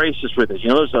being racist with us.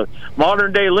 There's a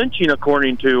modern day lynching,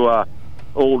 according to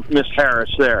old Miss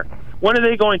Harris there. When are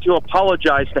they going to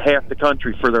apologize to half the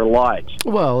country for their lies?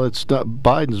 Well, it's not.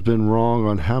 Biden's been wrong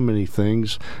on how many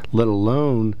things, let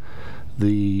alone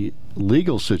the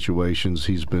legal situations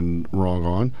he's been wrong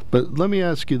on. But let me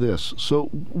ask you this. So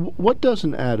what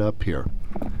doesn't add up here?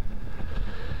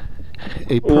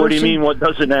 What do you mean? What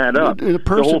doesn't add up? The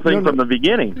whole thing from the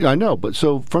beginning. I know, but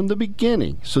so from the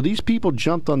beginning, so these people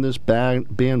jumped on this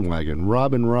bandwagon.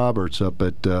 Robin Roberts up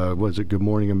at was it Good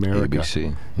Morning America?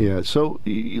 ABC. Yeah. So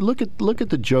you look at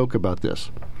the joke about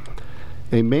this.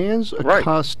 A man's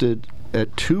accosted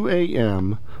at 2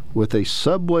 a.m. with a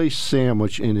Subway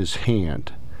sandwich in his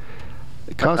hand,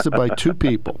 accosted by two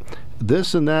people.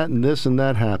 This and that and this and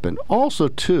that happened. Also,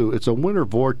 too, it's a winter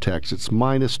vortex. It's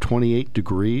minus 28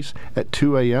 degrees at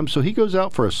 2 a.m. So he goes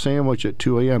out for a sandwich at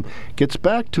 2 a.m., gets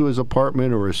back to his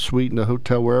apartment or his suite in the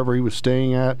hotel, wherever he was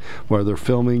staying at, where they're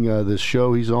filming this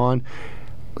show he's on.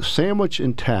 Sandwich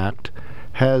intact,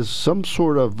 has some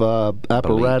sort of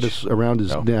apparatus around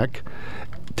his neck,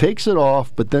 takes it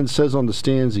off, but then says on the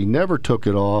stands he never took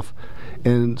it off,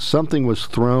 and something was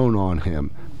thrown on him.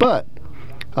 But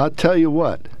I'll tell you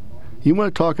what. You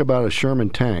want to talk about a Sherman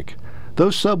tank?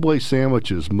 Those Subway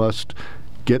sandwiches must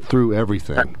get through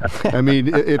everything. I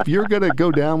mean, if you're going to go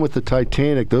down with the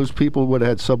Titanic, those people would have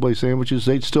had Subway sandwiches.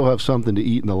 They'd still have something to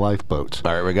eat in the lifeboats.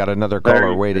 All right, we got another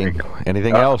caller waiting.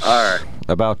 Anything else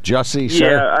about Jussie,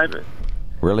 sir? Yeah,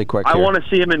 really quick I here. want to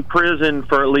see him in prison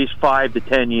for at least 5 to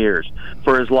 10 years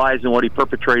for his lies and what he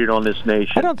perpetrated on this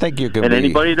nation. I don't think you can. And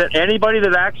anybody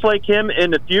that acts like him in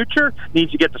the future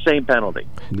needs to get the same penalty.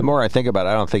 The more I think about it,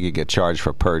 I don't think you get charged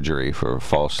for perjury for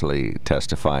falsely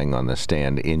testifying on the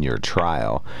stand in your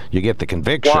trial. You get the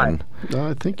conviction. Why?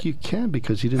 I think you can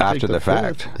because he didn't after take the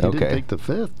fact. Fifth. He didn't take the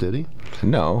fifth, did he?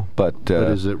 No, but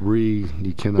is it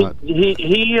you cannot?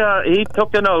 He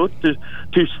took an oath to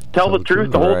tell the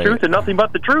truth, the whole truth, and nothing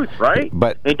but the truth, right?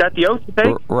 But ain't that the oath to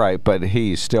take? Right, but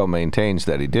he still maintains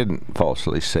that he didn't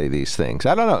falsely say these things.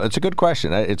 I don't know. It's a good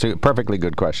question. It's a perfectly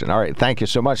good question. All right, thank you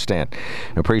so much, Stan.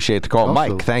 Appreciate the call. Also,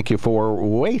 Mike, thank you for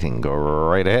waiting. Go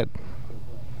right ahead.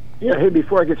 Yeah, hey,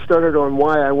 before I get started on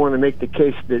why I want to make the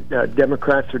case that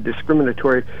Democrats are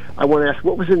discriminatory, I want to ask,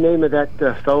 what was the name of that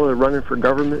fellow running for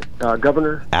governor? Al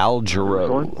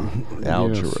Jarreau. Al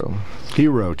Jarreau.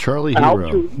 Hero. Charlie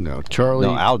Hero. No, Charlie.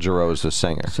 No, Al Jarreau is the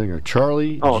singer.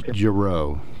 Charlie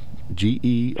Jarreau.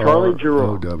 G-E-R-O-W.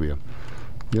 Charlie Jarreau.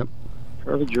 Yep.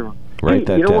 Charlie Jarreau. Write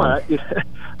that down. You know what?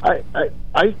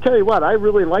 I tell you what, I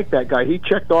really like that guy. He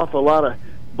checked off a lot of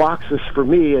boxes for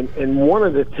me, and one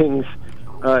of the things,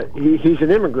 he's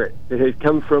an immigrant that had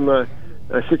come from a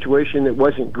situation that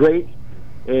wasn't great,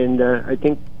 and I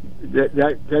think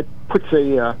that puts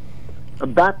a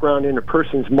background in a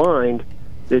person's mind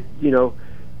that, you know,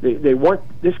 they want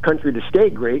this country to stay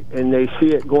great, and they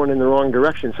see it going in the wrong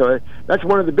direction. So that's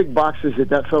one of the big boxes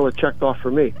that fellow checked off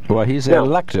for me. Well, he's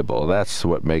electable. That's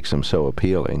what makes him so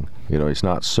appealing. You know, he's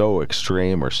not so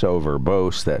extreme or so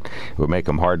verbose that it would make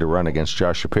him hard to run against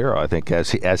Josh Shapiro. I think as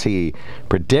he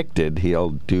predicted, he'll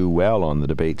do well on the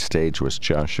debate stage with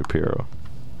Josh Shapiro.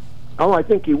 Oh, I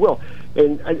think he will.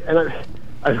 And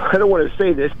I don't want to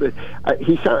say this, but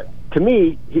to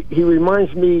me, he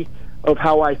reminds me of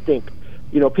how I think.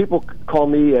 You know, people call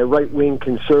me a right-wing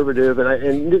conservative,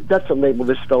 and that's a label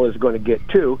this fellow is going to get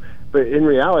too. But in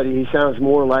reality, he sounds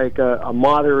more like a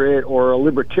moderate or a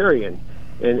libertarian,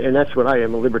 and that's what I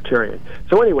am, a libertarian.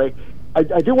 So anyway, I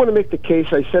do want to make the case,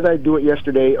 I said I'd do it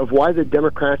yesterday, of why the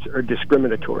Democrats are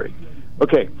discriminatory.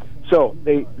 Okay, so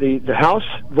the House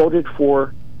voted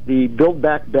for the Build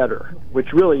Back Better,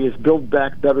 which really is Build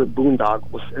Back Better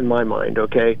boondoggles in my mind,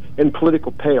 okay, and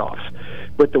political payoffs.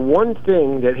 But the one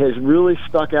thing that has really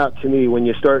stuck out to me when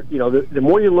you start, you know, the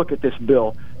more you look at this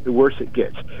bill, the worse it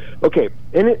gets. Okay,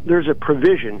 in it, there's a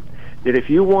provision that if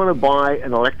you want to buy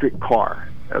an electric car,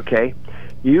 okay,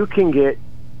 you can get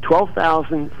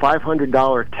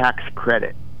 $12,500 tax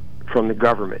credit from the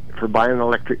government for buying an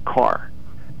electric car.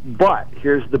 But,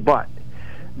 here's the but.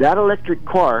 That electric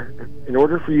car, in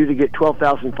order for you to get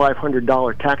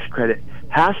 $12,500 tax credit,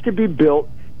 has to be built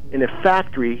in a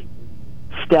factory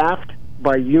staffed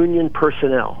by union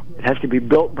personnel. It has to be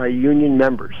built by union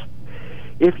members.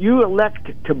 If you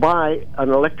elect to buy an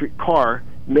electric car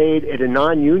made at a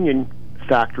non-union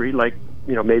factory, like,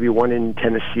 you know, maybe one in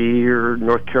Tennessee or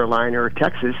North Carolina or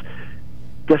Texas,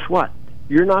 guess what?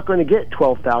 You're not going to get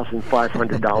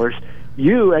 $12,500.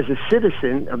 You, as a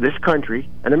citizen of this country,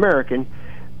 an American,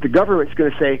 the government's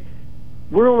going to say,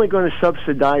 we're only going to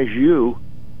subsidize you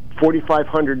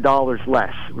 $4,500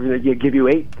 less. We're going to give you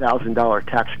 $8,000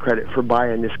 tax credit for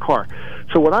buying this car.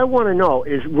 So what I want to know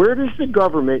is, where does the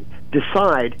government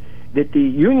decide that the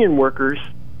union workers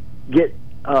get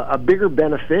a bigger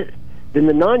benefit than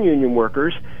the non-union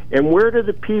workers, and where do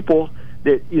the people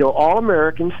that, you know, all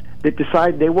Americans that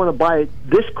decide they want to buy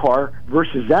this car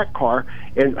versus that car,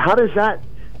 and how does that,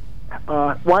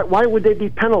 why would they be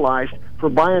penalized for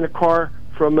buying a car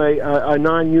from a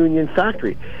non-union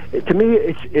factory? To me,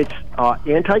 it's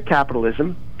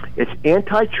anti-capitalism, it's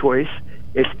anti-choice,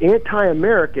 it's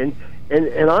anti-American,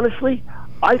 and honestly,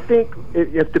 I think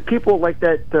if the people like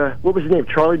that, what was his name,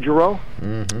 Charlie Giroux,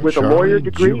 with a lawyer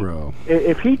degree,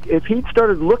 if he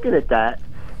started looking at that,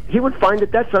 he would find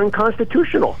that that's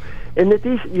unconstitutional, and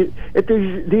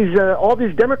that all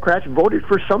these Democrats voted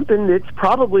for something that's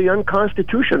probably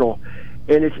unconstitutional,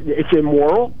 and it's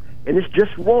immoral, and it's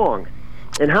just wrong.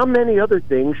 And how many other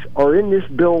things are in this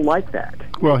bill like that?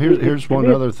 Well, here's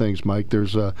one other thing, Mike.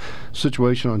 There's a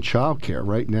situation on child care.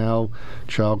 Right now,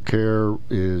 child care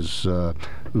is,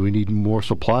 we need more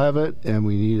supply of it, and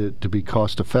we need it to be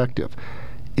cost effective.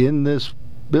 In this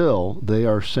bill, they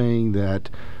are saying that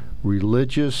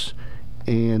religious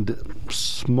and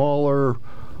smaller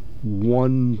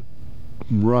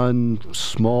one-run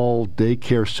small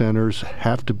daycare centers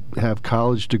have to have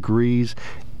college degrees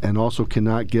and also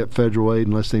cannot get federal aid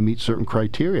unless they meet certain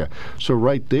criteria. So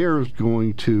right there is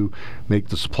going to make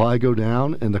the supply go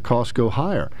down and the cost go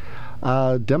higher.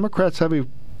 Democrats have a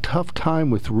tough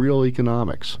time with real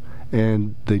economics,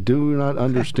 and they do not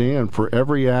understand for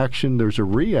every action there's a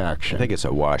reaction. I think it's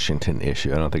a Washington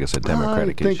issue. I don't think it's a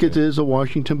Democratic issue. I think it is a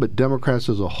Washington, but Democrats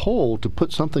as a whole, to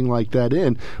put something like that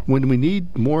in, when we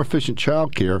need more efficient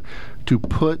child care, to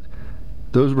put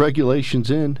those regulations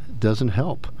in doesn't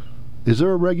help. Is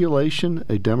there a regulation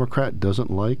a Democrat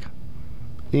doesn't like?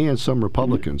 And some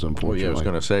Republicans, unfortunately. Well, yeah, I was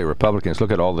going to say, Republicans,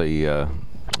 look at all the,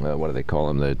 what do they call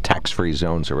them, the tax-free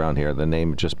zones around here. The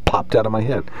name just popped out of my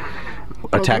head.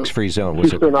 A tax-free zone.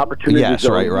 Was it? Yes,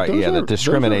 right. Yeah, that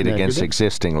discriminate against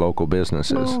existing local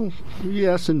businesses. Well,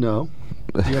 yes and no.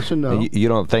 Yes and no. You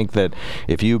don't think that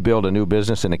if you build a new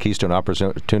business in a Keystone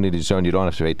Opportunity Zone, you don't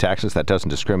have to pay taxes? That doesn't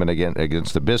discriminate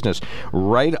against the business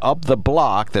right up the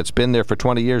block that's been there for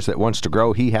 20 years that wants to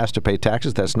grow. He has to pay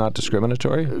taxes. That's not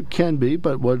discriminatory. It can be,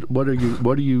 but what are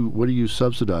you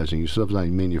subsidizing? You're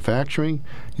subsidizing manufacturing.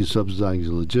 You're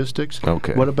subsidizing logistics.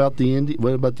 Okay. What about the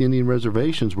Indian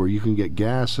reservations where you can get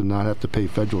gas and not have to pay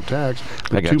federal tax?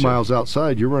 But 2 miles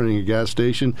outside, you're running a gas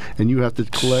station and you have to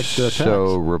collect tax.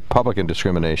 So Republican discrimination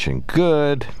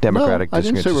good, Democratic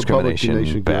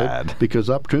discrimination bad. Good, because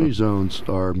opportunity zones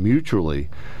are mutually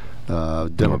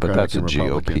Democratic but that's and a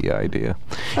Republican. GOP idea.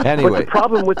 Anyway. But the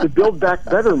problem with the Build Back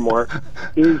Better, Mark,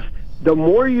 is the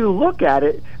more you look at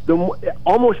it, the more,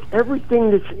 almost everything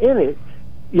that's in it,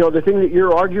 the thing that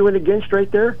you're arguing against right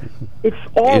there,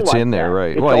 it's in there,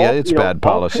 right? Well, yeah, it's bad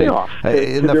policy. To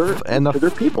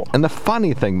their people. And the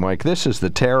funny thing, Mike, this is the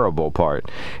terrible part,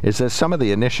 is that some of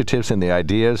the initiatives and the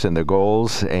ideas and the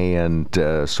goals and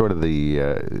sort of the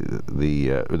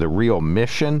real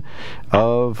mission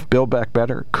of Build Back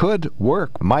Better could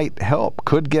work, might help,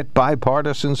 could get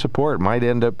bipartisan support, might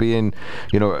end up being,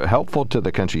 helpful to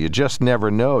the country. You just never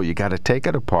know. You got to take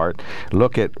it apart,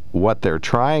 look at what they're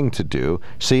trying to do,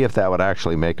 see if that would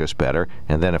actually make us better,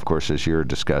 and then, of course, as you're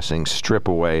discussing, strip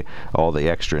away all the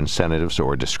extra incentives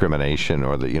or discrimination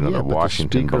or the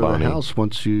Washington baloney. The Speaker of the House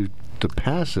wants you to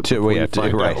pass it.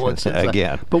 Right.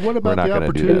 Again. But what about the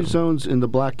opportunity zones in the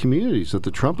black communities that the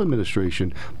Trump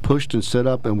administration pushed and set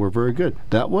up and were very good?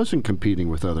 That wasn't competing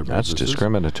with other businesses. That's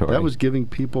discriminatory. That was giving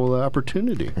people the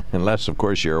opportunity. Unless, of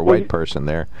course, you're a white person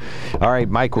there. All right,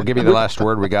 Mike, we'll give you the last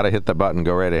word. We got to hit the button.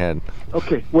 Go right ahead.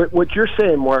 Okay. What you're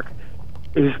saying, Mark,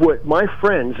 is what my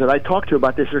friends that I talk to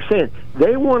about this are saying.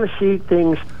 They want to see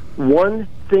things one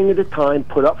thing at a time,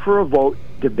 put up for a vote,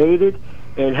 debated,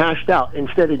 and hashed out,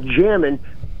 instead of jamming,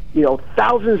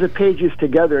 thousands of pages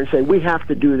together and saying, we have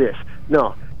to do this.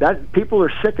 No, that people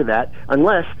are sick of that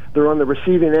unless they're on the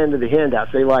receiving end of the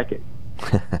handouts. They like it.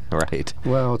 Right.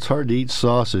 Well, it's hard to eat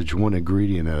sausage one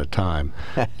ingredient at a time.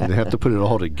 They have to put it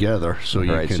all together so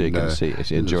you can see,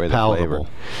 enjoy the flavor.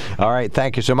 All right.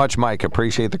 Thank you so much, Mike.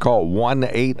 Appreciate the call.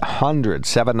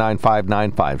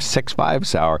 1-800-795-9565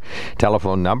 is our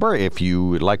telephone number. If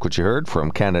you like what you heard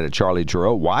from candidate Charlie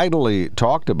Giroux, widely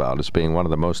talked about as being one of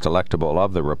the most electable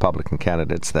of the Republican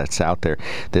candidates that's out there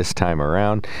this time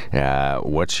around,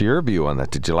 what's your view on that?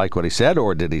 Did you like what he said,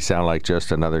 or did he sound like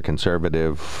just another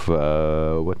conservative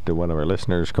what did one of our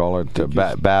listeners call it?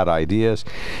 Bad ideas.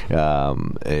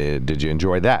 Did you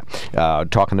enjoy that?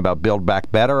 Talking about Build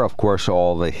Back Better, of course,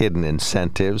 all the hidden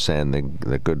incentives and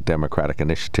the good Democratic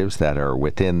initiatives that are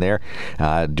within there.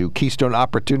 Do Keystone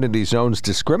Opportunity Zones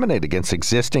discriminate against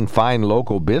existing fine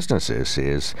local businesses?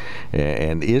 Is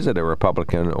it a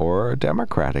Republican or a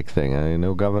Democratic thing? I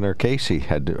know Governor Casey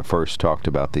had first talked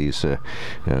about these a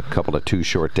couple of 2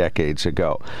 short decades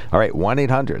ago. All right,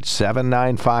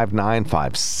 1-800-795-9565.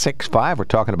 9565. We're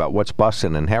talking about what's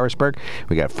busting in Harrisburg.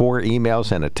 We got 4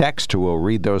 emails and a text. We'll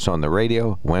read those on the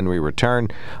radio when we return.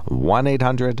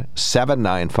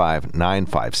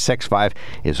 1-800-795-9565.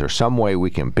 Is there some way we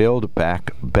can build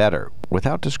back better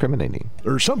without discriminating?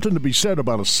 There's something to be said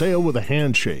about a sale with a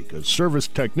handshake, a service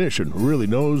technician who really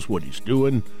knows what he's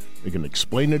doing. They can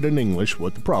explain it in English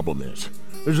what the problem is.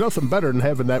 There's nothing better than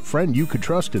having that friend you could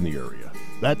trust in the area.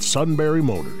 That's Sunbury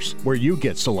Motors, where you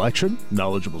get selection,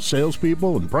 knowledgeable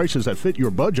salespeople, and prices that fit your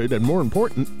budget, and more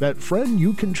important, that friend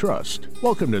you can trust.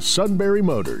 Welcome to Sunbury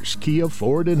Motors, Kia,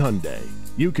 Ford, and Hyundai.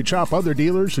 You could shop other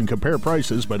dealers and compare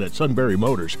prices, but at Sunbury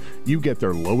Motors, you get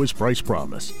their lowest price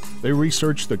promise. They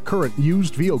research the current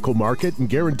used vehicle market and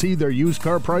guarantee their used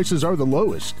car prices are the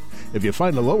lowest. If you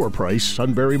find a lower price,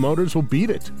 Sunbury Motors will beat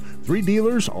it. 3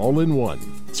 dealers all in one.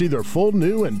 See their full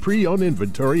new and pre-owned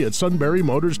inventory at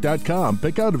sunburymotors.com.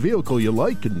 Pick out a vehicle you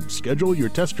like and schedule your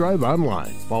test drive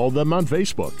online. Follow them on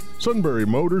Facebook. Sunbury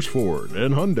Motors Ford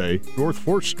and Hyundai, North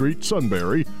 4th Street,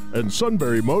 Sunbury, and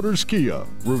Sunbury Motors Kia,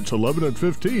 routes 11 and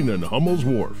 15 in Hummel's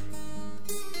Wharf.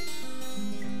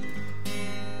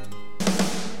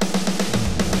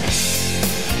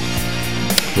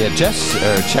 Yeah, just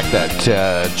check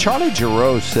that. Charlie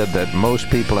Giroux said that most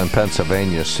people in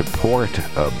Pennsylvania support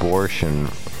abortion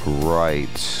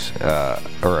rights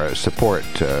or support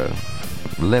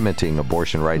limiting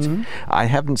abortion rights. Mm-hmm. I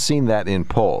haven't seen that in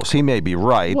polls. He may be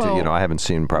right. Well, I haven't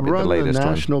seen probably the latest the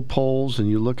one. national polls, and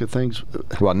you look at things.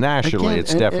 Well, nationally, again,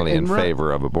 it's definitely in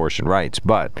favor of abortion rights,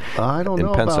 but I don't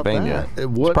know in Pennsylvania, about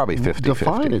that. It's probably 50-50.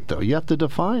 Define it, though. You have to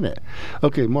define it.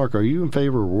 Okay, Mark, are you in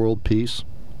favor of world peace?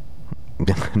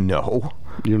 No.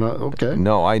 You're not? Okay.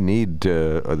 No, I need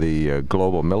the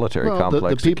global military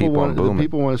complex to keep on booming. The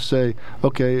people want to say,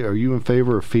 okay, are you in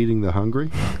favor of feeding the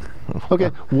hungry?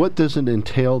 Okay, what does it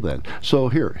entail then? So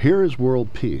here is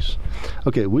world peace.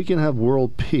 Okay, we can have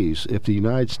world peace if the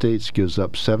United States gives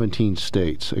up 17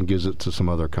 states and gives it to some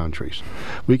other countries.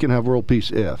 We can have world peace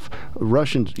if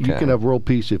Russians. You can have world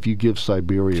peace if you give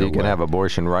Siberia. So you can have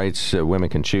abortion rights. Women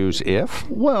can choose if.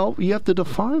 Well, you have to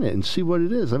define it and see what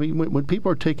it is. I mean, when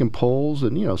people are taking polls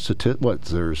and there's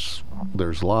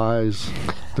lies,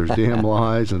 there's damn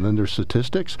lies, and then there's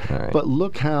statistics. Right. But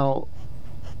look how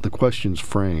the question's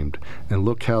framed, and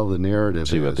look how the narrative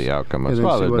see is. What the outcome is.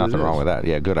 Well, there's nothing wrong with that.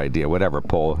 Yeah, good idea. Whatever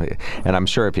poll. And I'm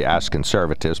sure if you ask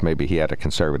conservatives, maybe he had a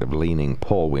conservative-leaning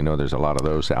poll. We know there's a lot of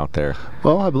those out there.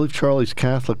 Well, I believe Charlie's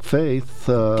Catholic faith.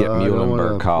 Get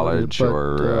Muhlenberg College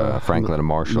or Franklin and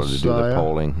Marshall to do the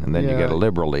polling, and then you get a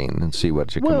liberal lean and see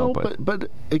what you come up with.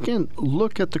 But again,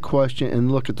 look at the question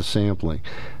and look at the sampling.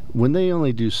 When they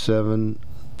only do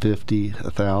 750,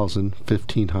 1,000,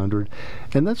 1,500.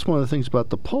 And that's one of the things about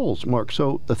the polls, Mark.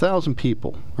 So 1,000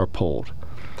 people are polled,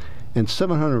 and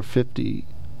 750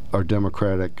 are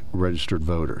Democratic registered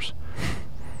voters.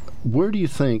 Where do you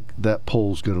think that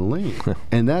poll's going to lean?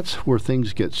 And that's where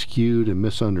things get skewed and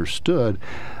misunderstood.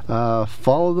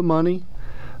 Follow the money.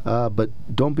 But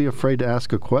don't be afraid to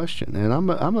ask a question. And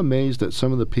I'm amazed that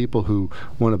some of the people who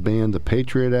want to ban the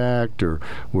Patriot Act or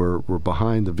were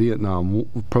behind the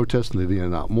protesting the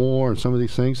Vietnam War and some of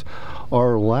these things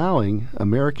are allowing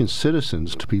American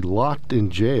citizens to be locked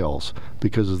in jails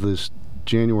because of this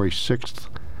January 6th,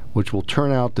 which will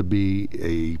turn out to be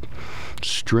a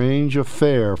strange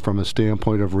affair from a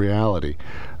standpoint of reality.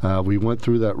 We went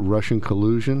through that Russian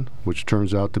collusion, which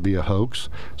turns out to be a hoax.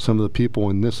 Some of the people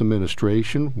in this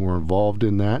administration were involved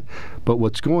in that. But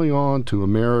what's going on to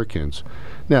Americans,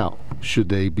 now, should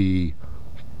they be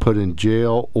put in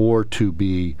jail or to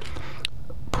be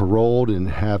paroled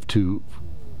and have to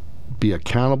be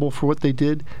accountable for what they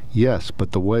did? Yes,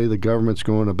 but the way the government's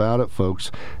going about it,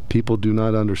 folks, people do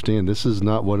not understand. This is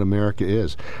not what America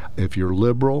is. If you're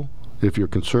liberal, if you're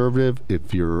conservative,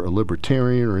 if you're a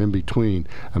libertarian or in between,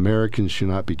 Americans should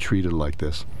not be treated like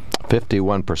this.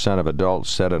 51% of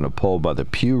adults said in a poll by the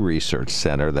Pew Research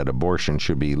Center that abortion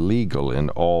should be legal in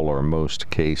all or most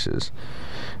cases.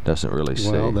 Doesn't really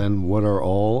say. Well, then what are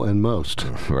all and most?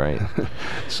 Right.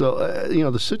 So,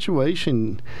 the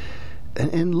situation...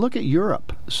 And look at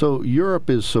Europe. So Europe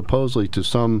is supposedly, to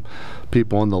some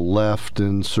people on the left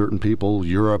and certain people,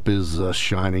 Europe is a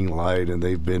shining light, and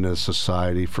they've been a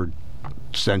society for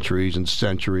centuries and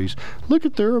centuries. Look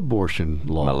at their abortion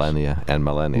laws. Millennia and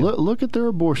millennia. Look at their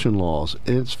abortion laws.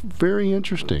 It's very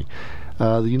interesting.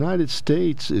 The United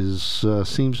States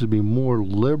seems to be more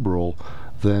liberal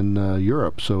than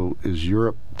Europe. So is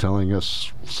Europe telling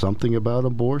us something about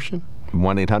abortion?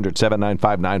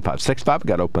 1-800-795-9565.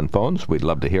 Got open phones. We'd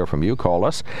love to hear from you. Call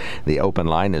us. The open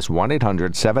line is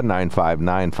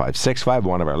 1-800-795-9565.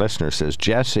 One of our listeners says,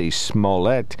 Jesse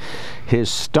Smollett, his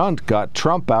stunt got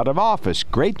Trump out of office.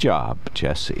 Great job,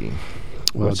 Jesse.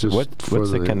 Well, what's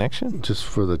the connection? Just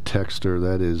for the texter,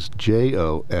 that is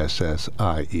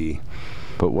Jossie.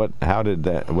 But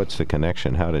what's the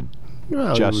connection? How did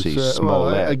Jesse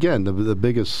Smollett? Well, again, the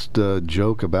biggest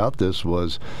joke about this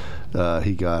was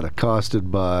he got accosted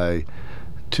by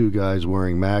two guys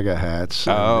wearing MAGA hats.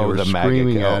 And they were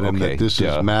screaming at him that this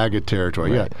is MAGA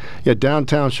territory. Right. Yeah,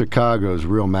 downtown Chicago is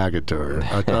real MAGA territory.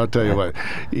 I'll tell you what,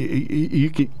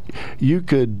 you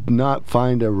could not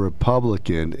find a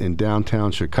Republican in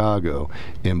downtown Chicago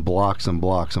in blocks and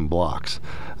blocks and blocks.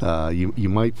 You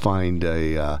might find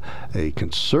a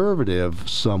conservative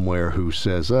somewhere who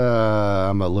says,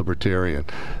 I'm a libertarian.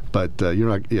 But you're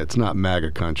not. Yeah, it's not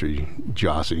MAGA country,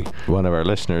 Jossie. One of our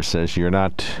listeners says you're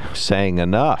not saying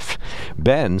enough.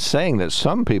 Ben, saying that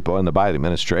some people in the Biden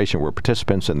administration were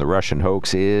participants in the Russian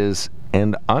hoax is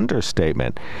an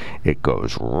understatement. It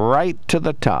goes right to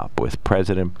the top with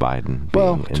President Biden being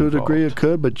involved. To a degree it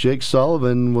could, but Jake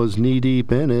Sullivan was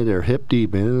knee-deep in it, or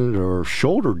hip-deep in it, or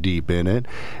shoulder-deep in it.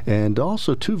 And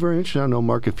also, too, very interesting, I don't know,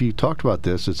 Mark, if you talked about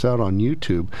this, it's out on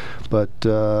YouTube, but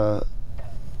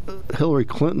Hillary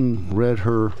Clinton read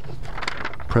her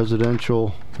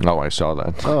presidential... Oh, I saw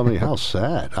that. Oh, I mean, how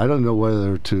sad. I don't know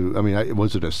whether to... I mean,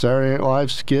 was it a Saturday Night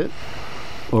Live skit?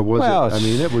 Or was it? I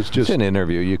mean, it was just... It's an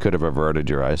interview. You could have averted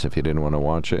your eyes if you didn't want to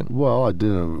watch it. Well, I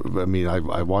didn't. I mean,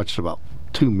 I watched about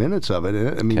 2 minutes of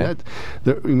it. I mean,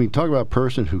 talk about a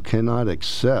person who cannot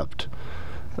accept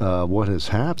what has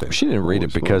happened. She didn't read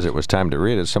it because it was time to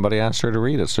read it. Somebody asked her to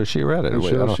read it, so she read it.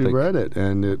 She read it,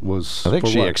 and it was... I think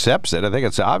she accepts it. I think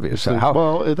it's obvious.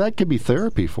 Well, that could be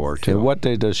therapy for her, too. In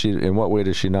what way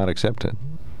does she not accept it?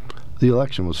 The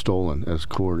election was stolen,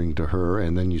 according to her,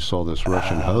 and then you saw this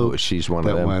Russian hoax she's one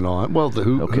of them. Went on. Well,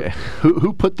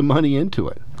 who put the money into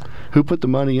it? Who put the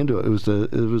money into it? It was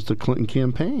the Clinton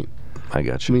campaign. I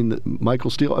got you. I mean,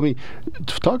 Michael Steele. I mean,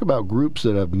 to talk about groups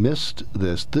that have missed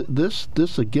this.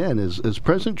 This again is, as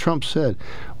President Trump said,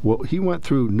 what he went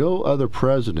through. No other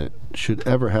president should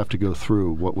ever have to go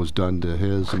through what was done to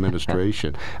his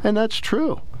administration, and that's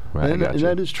true. Right, and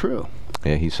that is true.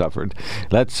 Yeah, he suffered.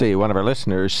 Let's see. One of our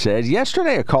listeners said,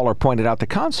 yesterday a caller pointed out the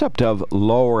concept of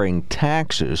lowering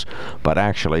taxes, but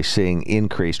actually seeing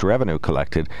increased revenue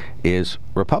collected is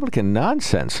Republican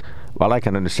nonsense. While I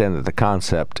can understand that the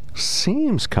concept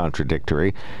seems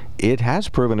contradictory, it has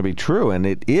proven to be true, and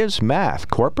it is math.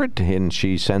 Corporate, and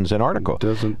she sends an article.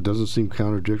 It doesn't seem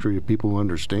contradictory to people who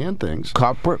understand things.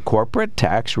 Corporate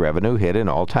tax revenue hit an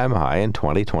all-time high in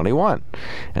 2021.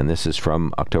 And this is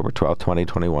from October 12,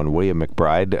 2021. William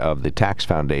McBride of the Tax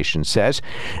Foundation says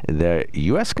the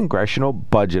U.S. Congressional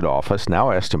Budget Office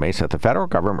now estimates that the federal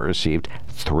government received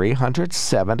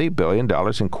 $370 billion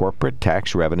in corporate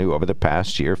tax revenue over the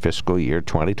past year, fiscal year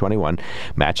 2021,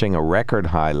 matching a record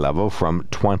high level from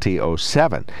 2007.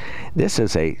 This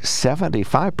is a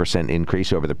 75%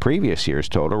 increase over the previous year's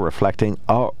total, reflecting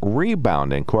a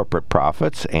rebound in corporate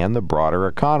profits and the broader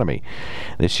economy.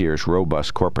 This year's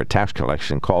robust corporate tax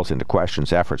collection calls into question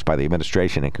efforts by the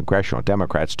administration and congressional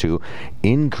Democrats to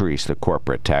increase the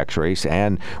corporate tax rate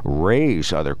and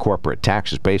raise other corporate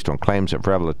taxes based on claims of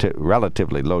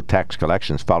relatively low tax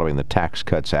collections following the Tax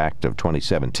Cuts Act of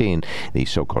 2017, the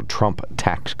so-called Trump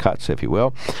tax cuts, if you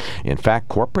will. In fact,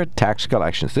 corporate tax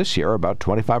collections this year are about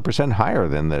 25% higher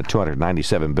than the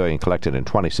 $297 billion collected in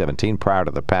 2017 prior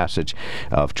to the passage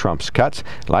of Trump's cuts.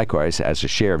 Likewise, as a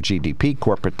share of GDP,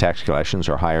 corporate tax collections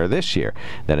are higher this year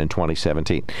than in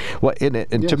 2017. Well,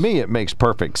 to me, it makes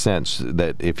perfect sense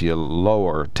that if you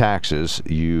lower taxes,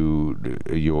 you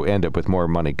end up with more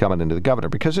money coming into the governor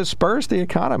because it spurs the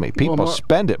economy. People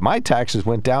spend it. My taxes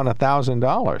went down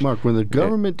 $1,000. Mark, when the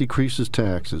government decreases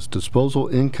taxes, disposable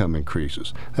income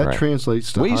increases. That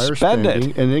translates to higher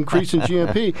spending and an increase in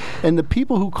GNP. And the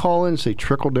people who call in and say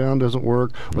trickle down doesn't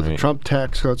work, or the Trump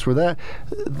tax cuts were that,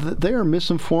 they are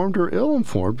misinformed or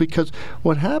ill-informed, because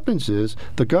what happens is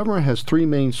the government has three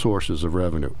main sources of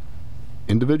revenue: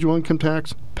 individual income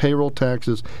tax, payroll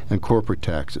taxes, and corporate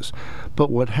taxes.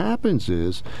 But what happens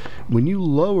is when you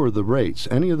lower the rates,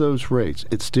 any of those rates,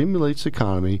 it stimulates the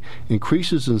economy,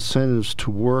 increases incentives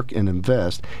to work and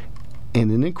invest,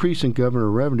 and an increase in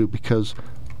government revenue because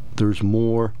there's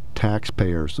more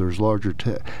taxpayers, there's larger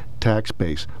tax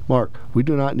base. Mark, we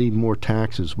do not need more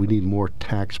taxes, we need more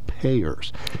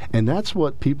taxpayers. And that's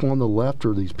what people on the left,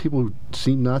 or these people who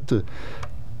seem not to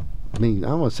I mean, I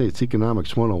don't want to say it's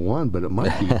Economics 101, but it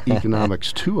might be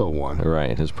Economics 201.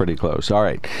 Right, it's pretty close. All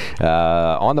right.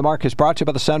 On the Mark is brought to you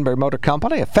by the Sunbury Motor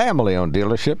Company, a family-owned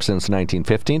dealership since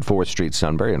 1915, 4th Street,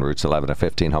 Sunbury, and routes 11 to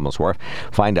 15, Hummel's Wharf.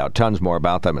 Find out tons more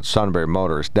about them at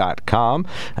sunburymotors.com.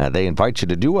 They invite you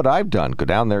to do what I've done. Go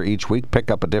down there each week, pick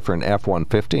up a different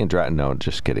F-150 and drive. No,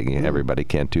 just kidding. Everybody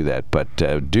can't do that. But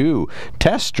do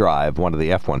test drive one of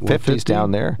the F-150s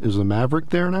down there. Is the Maverick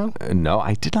there now? No,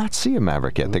 I did not see a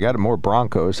Maverick yet. They got more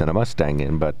Broncos and a Mustang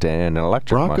in, but an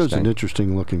electric Bronco's Mustang. an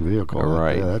interesting-looking vehicle.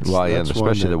 Right. That's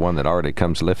especially the one that already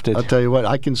comes lifted. I'll tell you what,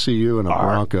 I can see you in a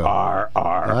Bronco.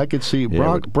 I could see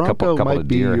Bronco couple might of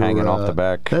be deer your, hanging off the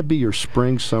back. That'd be your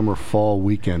spring, summer, fall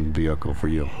weekend vehicle for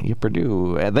you. Yipper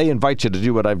do. They invite you to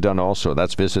do what I've done also.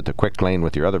 That's visit the Quick Lane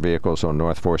with your other vehicles on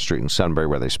North 4th Street in Sunbury,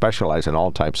 where they specialize in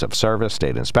all types of service,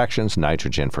 state inspections,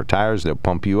 nitrogen for tires. They'll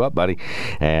pump you up, buddy.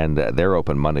 And they're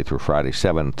open Monday through Friday,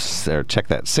 check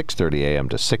that 6:30 a.m.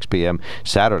 to 6 p.m.,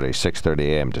 Saturday 6:30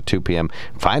 a.m. to 2 p.m.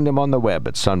 Find them on the web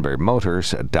at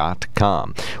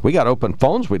sunburymotors.com. We got open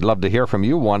phones. We'd love to hear from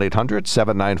you.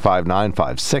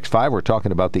 1-800-795-9565. We're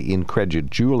talking about the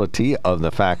incredulity of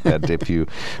the fact that if you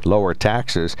lower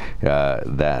taxes,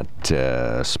 that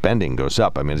spending goes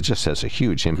up. I mean, it just has a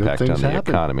huge impact on the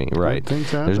economy. Right.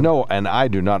 There's no, and I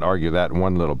do not argue that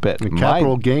one little bit. And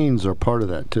capital gains are part of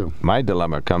that, too. My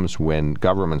dilemma comes when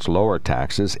governments lower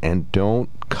taxes and don't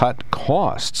cut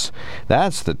costs.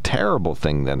 That's the terrible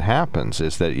thing that happens,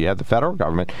 is that you have the federal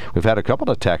government. We've had a couple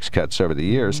of tax cuts over the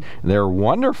years. They're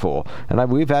wonderful,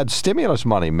 and we've had stimulus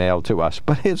money mailed to us,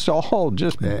 but it's all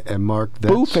just and Mark,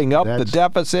 boofing up the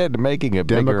deficit and making it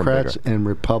bigger and bigger. Democrats and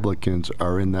Republicans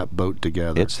are in that boat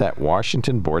together. It's that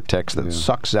Washington vortex that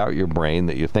sucks out your brain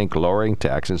that you think lowering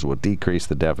taxes will decrease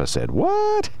the deficit.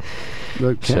 What?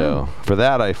 So for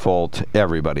that, I fault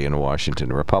everybody in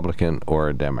Washington, Republican or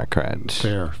a Democrat.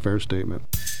 Fair statement.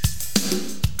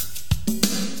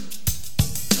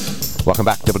 Welcome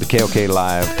back to the KOK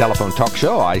Live telephone talk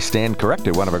show. I stand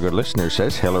corrected. One of our good listeners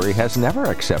says Hillary has never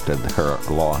accepted her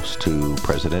loss to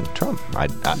President Trump. I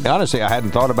honestly, I hadn't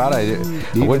thought about it.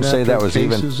 I wouldn't say that was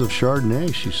even. Cases of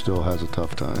Chardonnay, she still has a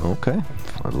tough time. Okay.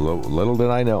 Little did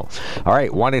I know. All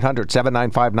right,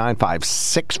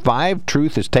 1-800-795-9565.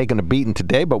 Truth is taking a beating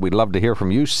today, but we'd love to hear from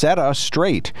you. Set us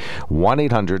straight.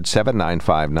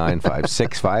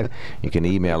 1-800-795-9565. You can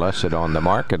email us at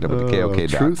onthemark@wkok.com.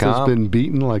 Truth has been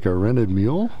beaten like a rented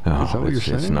mule? Oh, is that what you're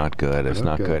saying? It's not good. It's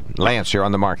not good. Lance, you're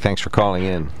on the Mark. Thanks for calling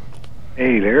in.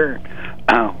 Hey there.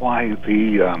 Why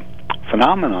the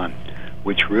phenomenon,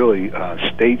 which really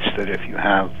states that if you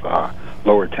have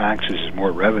lower taxes and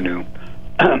more revenue,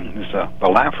 is the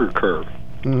Laffer curve.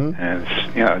 Mm-hmm. And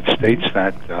it states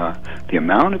that the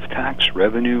amount of tax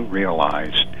revenue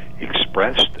realized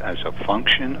expressed as a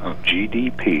function of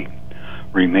GDP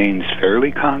remains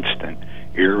fairly constant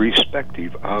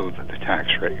irrespective of the tax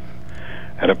rate.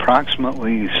 At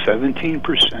approximately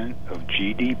 17% of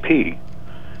GDP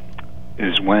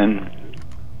is when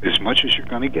as much as you're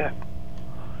going to get.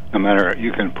 No matter,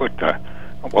 you can put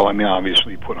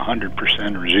obviously put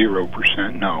 100% or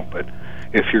 0%, no, but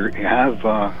if you have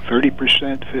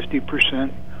 30%,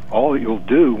 50%, all you'll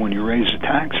do when you raise the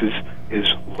taxes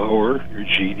is lower your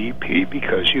GDP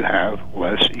because you have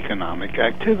less economic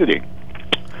activity.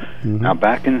 Mm-hmm. Now,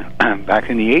 back in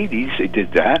the 80s, they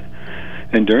did that,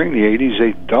 and during the 80s,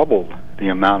 they doubled the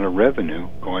amount of revenue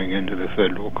going into the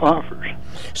federal coffers.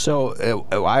 So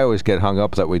I always get hung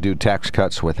up that we do tax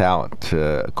cuts without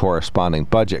corresponding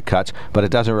budget cuts, but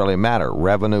it doesn't really matter.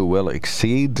 Revenue will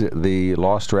exceed the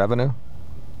lost revenue?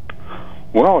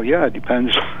 Well, yeah, it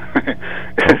depends.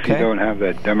 If you don't have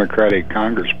that Democratic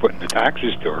Congress putting the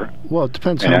taxes to her. Well, it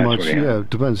depends how much. It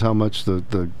depends how much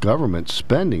the government's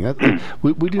spending.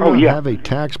 We do not have a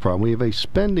tax problem. We have a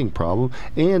spending problem,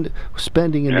 and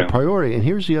spending in the priority. And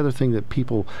here's the other thing that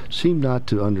people seem not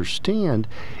to understand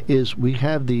is we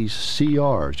have these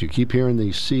CRs. You keep hearing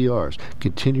these CRs,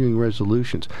 continuing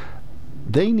resolutions.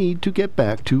 They need to get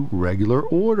back to regular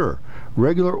order.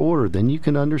 Then you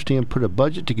can understand, put a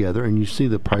budget together, and you see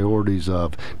the priorities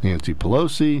of Nancy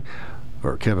Pelosi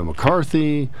or Kevin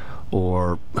McCarthy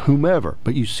or whomever.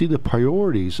 But you see the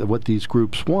priorities of what these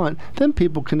groups want, then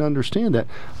people can understand that,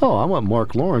 oh, I want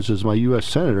Mark Lawrence as my U.S.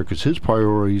 Senator because his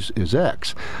priorities is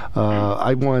X.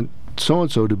 I want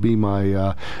so-and-so to be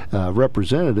my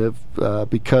representative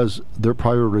because their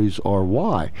priorities are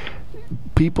Y.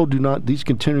 People do not, these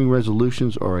continuing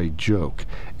resolutions are a joke,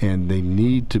 and they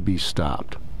need to be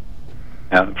stopped.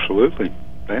 Absolutely.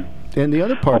 Yeah. And the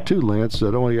other part, too, Lance,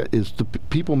 is the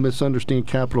people misunderstand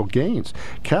capital gains.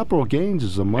 Capital gains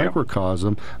is a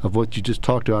microcosm of what you just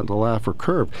talked about in the Laffer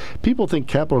curve. People think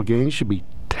capital gains should be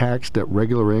taxed at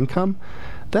regular income?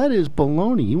 That is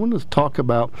baloney. You want to talk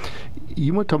about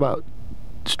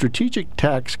strategic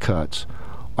tax cuts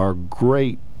are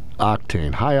great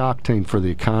octane, high octane for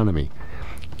the economy.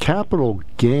 Capital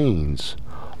gains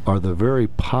are the very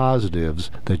positives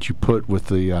that you put with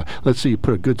the, let's say you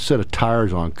put a good set of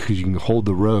tires on because you can hold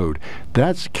the road.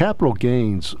 That's capital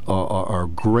gains are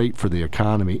great for the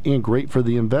economy and great for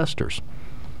the investors.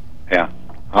 Yeah.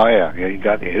 Oh, yeah. You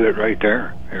hit it right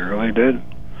there. You really did.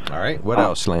 All right. What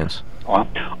else, Lance? On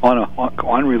an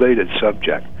unrelated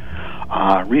subject,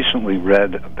 recently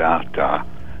read about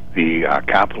the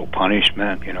capital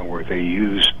punishment, where they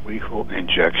use lethal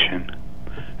injection,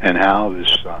 and how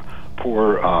this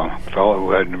poor fellow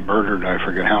who had murdered, I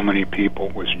forget how many people,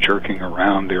 was jerking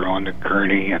around there on the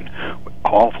gurney, and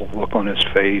awful look on his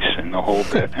face and the whole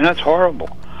bit. And that's horrible.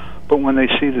 But when they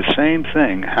see the same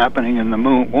thing happening in the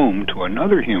womb to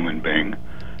another human being,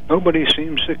 nobody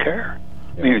seems to care.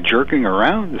 I mean, jerking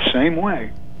around the same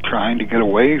way, trying to get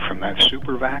away from that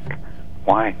super vac.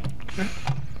 Why?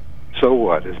 So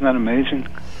what? Isn't that amazing?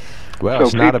 Well, so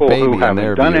it's not a baby in their view. People who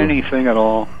haven't done anything at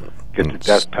all get the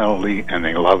death penalty, and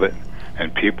they love it.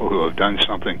 And people who have done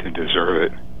something to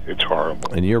deserve it, it's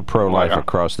horrible. And you're pro-life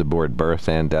across the board, birth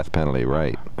and death penalty,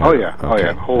 right? Oh, yeah. Okay. Oh,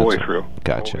 yeah. Whole way through.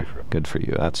 Gotcha. Good for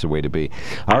you. That's the way to be.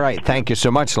 All right. Thank you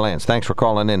so much, Lance. Thanks for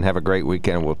calling in. Have a great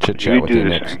weekend. We'll chit-chat with you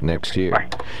next year. Bye.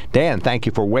 Dan, thank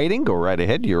you for waiting. Go right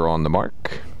ahead. You're on the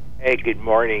mark. Hey, good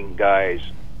morning, guys.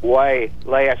 Why,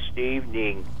 last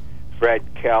evening, Fred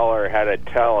Keller had a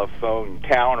telephone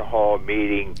town hall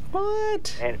meeting.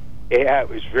 What? And it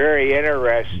was very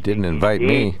interesting. Didn't invite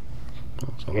me.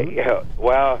 Yeah,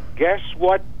 well, guess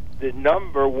what the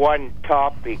number one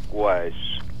topic was?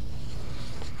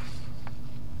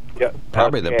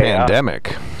 Probably the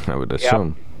pandemic, I would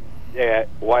assume.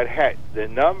 The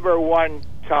number one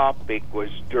topic was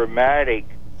dramatic,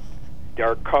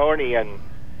 draconian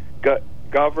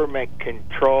government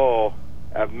control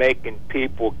of making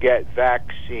people get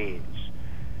vaccines.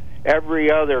 Every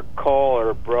other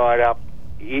caller brought up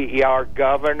our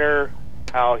governor,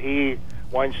 how he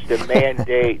wants to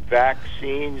mandate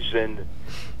vaccines, and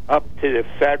up to the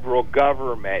federal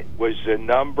government was the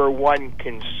number one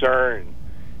concern,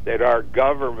 that our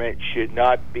government should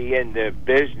not be in the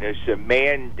business of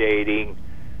mandating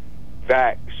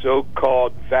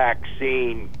so-called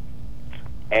vaccine.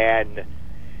 And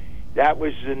that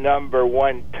was the number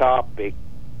one topic,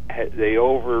 the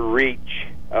overreach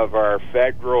of our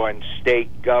federal and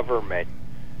state government.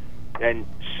 And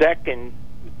second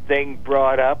thing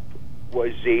brought up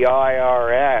was the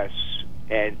IRS,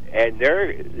 and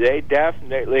they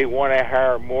definitely want to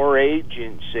hire more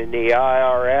agents in the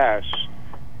IRS.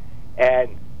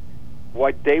 And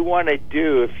what they want to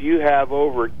do, if you have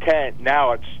over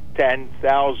now it's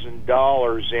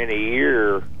 $10,000 in a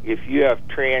year, if you have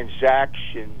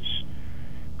transactions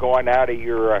going out of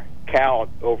your account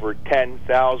over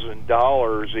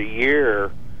 $10,000 a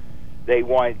year, they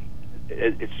want,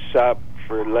 it's up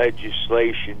for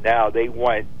legislation now, they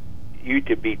want you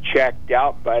to be checked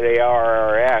out by the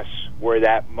IRS where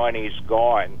that money's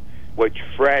gone, which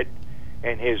Fred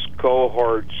and his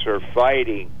cohorts are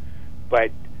fighting.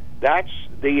 But that's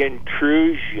the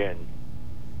intrusion.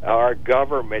 Our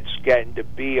government's getting to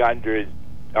be under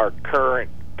our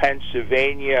current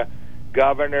Pennsylvania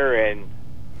governor and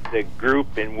the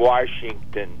group in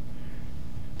Washington.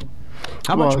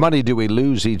 How much money do we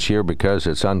lose each year because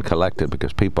it's uncollected,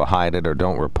 because people hide it or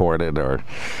don't report it, or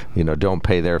don't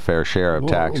pay their fair share of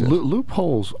taxes?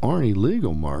 Loopholes aren't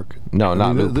illegal, Mark. No,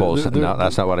 not loopholes. No,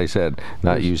 that's not what I said.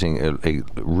 Not using a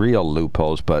real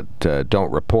loopholes, but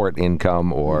don't report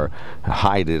income or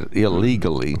hide it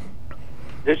illegally.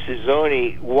 This is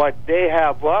only what they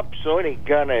have up's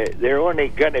they're only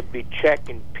gonna be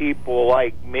checking people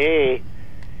like me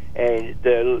and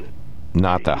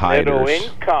not the hiders. Middle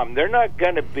income. They're not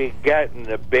going to be getting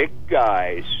the big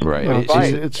guys. Right.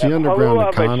 It's the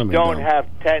underground economy. All of us don't have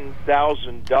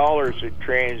 $10,000 a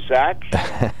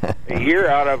transaction a year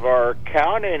out of our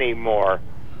account anymore.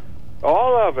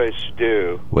 All of us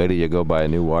do. Wait till you go buy a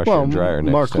new washer and dryer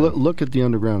next Mark, time. look at the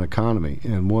underground economy.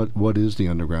 And what is the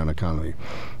underground economy?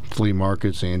 Flea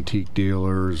markets, antique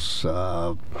dealers,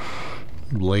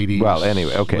 ladies. Well,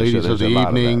 anyway, okay. Ladies so of the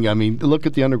evening. I mean, look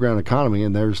at the underground economy,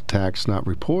 and there's tax not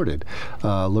reported.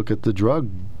 Look at the drug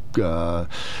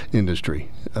industry,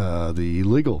 the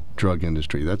illegal drug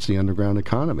industry. That's the underground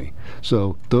economy.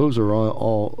 So those are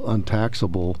all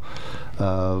untaxable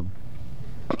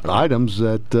items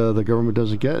that the government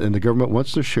doesn't get, and the government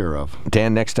wants their share of.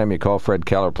 Dan, next time you call Fred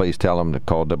Keller, please tell him to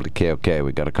call WKOK.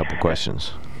 We got a couple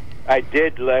questions. I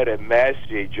did let a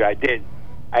message. I didn't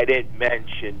I didn't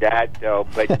mention that, though.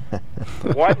 But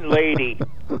one lady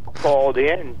called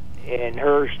in, and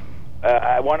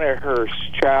one of her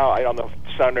child, I don't know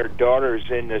if son or daughter's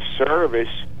in the service,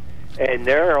 and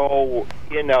they're all,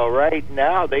 right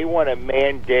now they want to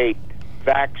mandate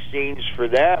vaccines for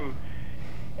them,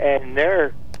 and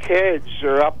their kids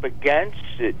are up against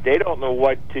it. They don't know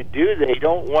what to do. They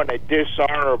don't want a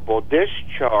dishonorable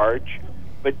discharge,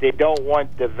 but they don't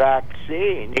want the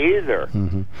vaccine either.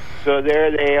 Mm-hmm. So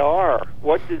there they are.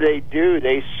 What do?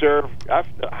 They served,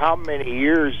 how many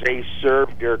years they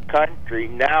served their country.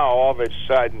 Now, all of a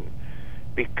sudden,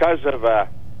 because of a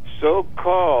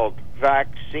so-called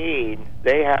vaccine,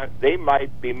 they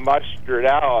might be mustered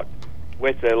out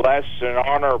with a less than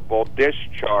honorable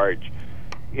discharge.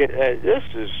 This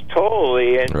is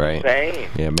totally insane. Right.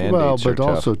 Yeah, mandates well, but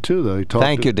are also tough. too, though. He talked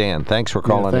Thank you, Dan. Thanks for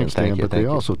calling thanks, in. Thank Dan, you. But they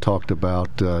also talked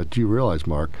about. Do you realize,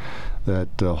 Mark, that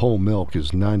whole milk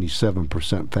is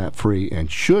 97% fat-free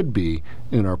and should be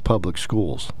in our public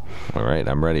schools? All right,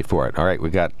 I'm ready for it. All right,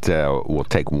 we'll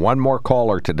take one more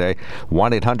caller today.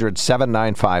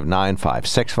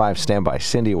 1-800-795-9565. Stand by.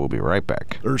 Cindy will be right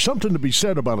back. There's something to be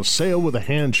said about a sale with a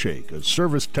handshake. A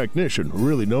service technician who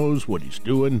really knows what he's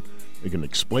doing. They can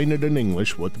explain it in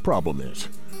English what the problem is.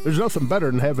 There's nothing better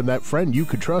than having that friend you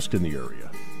could trust in the area.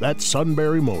 That's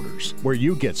Sunbury Motors, where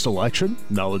you get selection,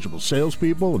 knowledgeable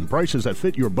salespeople, and prices that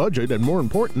fit your budget, and more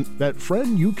important, that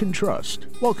friend you can trust.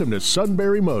 Welcome to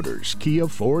Sunbury Motors, Kia,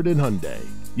 Ford, and Hyundai.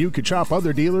 You could shop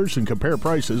other dealers and compare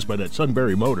prices, but at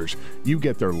Sunbury Motors, you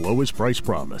get their lowest price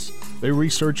promise. They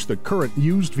research the current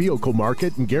used vehicle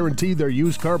market and guarantee their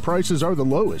used car prices are the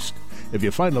lowest. If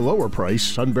you find a lower price,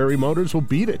 Sunbury Motors will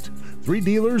beat it. 3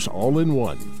 dealers all in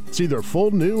one. See their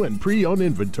full new and pre-owned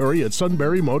inventory at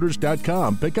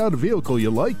sunburymotors.com. Pick out a vehicle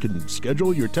you like and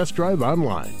schedule your test drive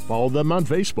online. Follow them on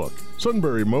Facebook.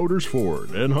 Sunbury Motors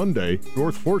Ford and Hyundai,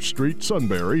 North 4th Street,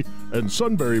 Sunbury, and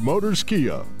Sunbury Motors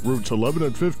Kia, routes 11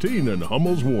 and 15 in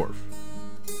Hummel's Wharf.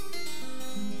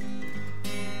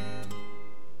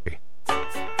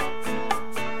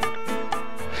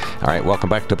 All right, welcome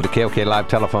back to the KOK Live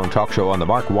Telephone Talk Show on the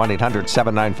Mark.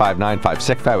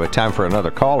 1-800-795-9565. We have time for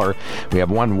another caller. We have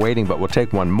one waiting, but we'll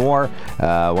take one more.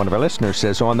 One of our listeners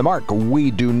says, on the Mark, we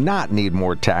do not need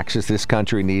more taxes. This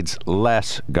country needs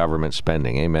less government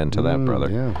spending. Amen to that,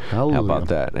 brother. Yeah, hallelujah. How about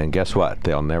that? And guess what?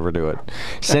 They'll never do it.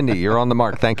 Cindy, you're on the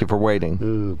Mark. Thank you for waiting.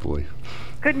 Oh, boy.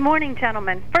 Good morning,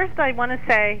 gentlemen. First, I want to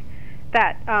say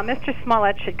that Mr.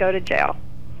 Smollett should go to jail.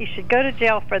 He should go to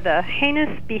jail for the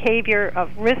heinous behavior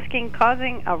of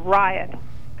causing a riot,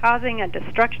 causing a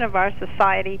destruction of our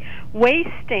society,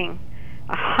 wasting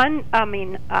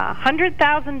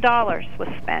 $100,000 was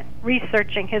spent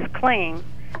researching his claim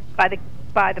by the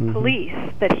police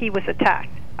that he was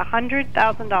attacked.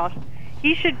 $100,000.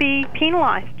 He should be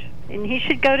penalized, and he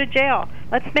should go to jail.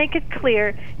 Let's make it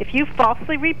clear, if you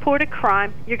falsely report a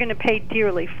crime, you're going to pay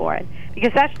dearly for it,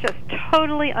 because that's just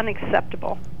totally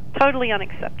unacceptable. Totally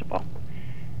unacceptable.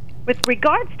 With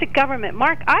regards to government,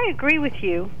 Mark, I agree with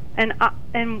you, and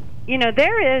we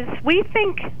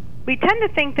tend to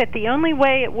think that the only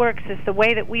way it works is the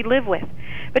way that we live with.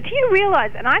 But do you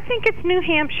realize, and I think it's New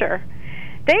Hampshire,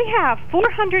 they have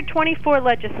 424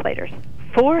 legislators.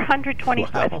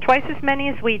 424. Wow. That's twice as many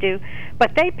as we do,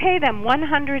 but they pay them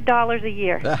 $100 a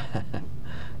year.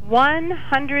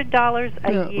 $100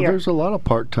 a year. There's a lot of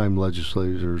part-time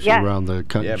legislators around the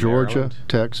country. Georgia, Maryland.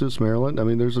 Texas, Maryland. I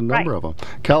mean, there's a number of them.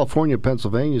 California,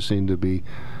 Pennsylvania seem to be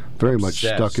very much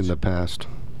stuck in the past.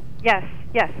 Yes.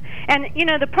 And,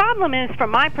 the problem is,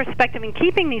 from my perspective, in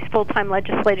keeping these full-time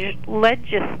legislatures,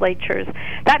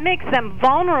 that makes them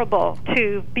vulnerable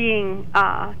to being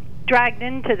dragged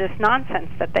into this nonsense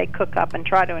that they cook up and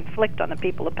try to inflict on the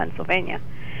people of Pennsylvania.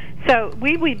 So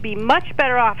we would be much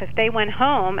better off if they went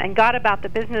home and got about the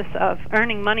business of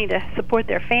earning money to support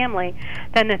their family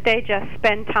than that they just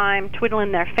spend time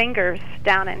twiddling their fingers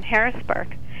down in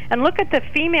Harrisburg. And look at the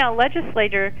female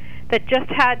legislator that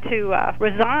just had to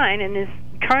resign and is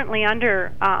currently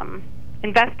under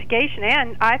investigation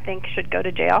and I think should go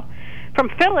to jail, from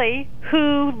Philly,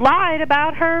 who lied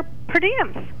about her per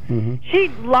diems. Mm-hmm. She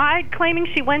lied, claiming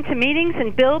she went to meetings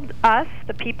and billed us,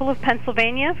 the people of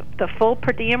Pennsylvania, the full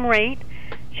per diem rate.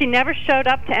 She never showed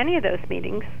up to any of those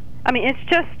meetings. I mean, it's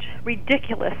just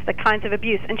ridiculous, the kinds of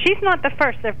abuse. And she's not the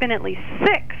first. There have been at least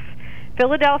 6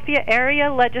 Philadelphia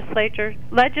area legislators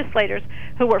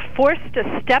who were forced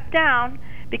to step down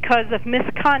because of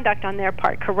misconduct on their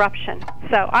part, corruption.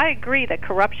 So I agree that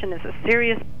corruption is a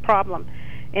serious problem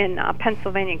in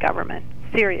Pennsylvania government.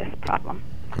 Serious problem.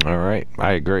 All right.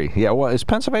 I agree. Yeah, well, is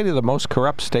Pennsylvania the most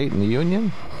corrupt state in the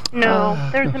Union? No,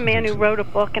 there's a man who wrote a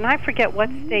book, and I forget what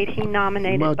state he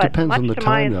nominated, well, it but depends much on the to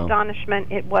time, my though.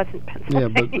 astonishment, it wasn't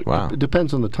Pennsylvania. Yeah, but it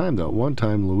depends on the time, though. One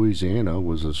time, Louisiana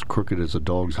was as crooked as a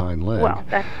dog's hind leg. Well,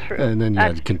 that's true. And then you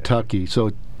had Kentucky.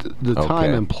 So the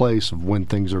time and place of when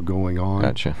things are going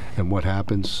on and what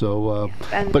happens. So,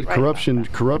 but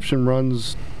corruption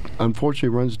runs, unfortunately,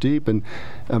 runs deep. And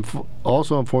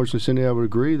also, unfortunately, Cindy, I would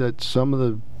agree that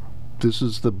this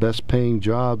is the best paying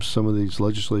job some of these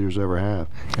legislators ever have,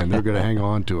 and they're going to hang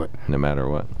on to it. No matter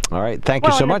what. All right, thank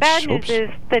you so much. Well, the bad news is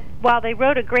that while they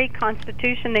wrote a great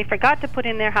Constitution, they forgot to put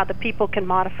in there how the people can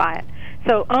modify it.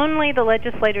 So only the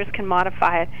legislators can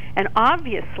modify it, and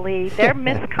obviously their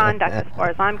misconduct, as far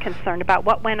as I'm concerned, about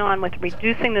what went on with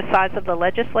reducing the size of the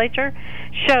legislature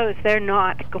shows they're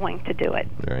not going to do it.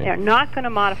 Right. They're not going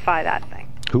to modify that thing.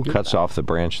 Who cuts off the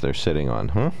branch they're sitting on,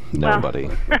 huh? Nobody.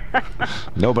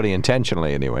 Nobody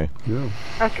intentionally, anyway. Yeah.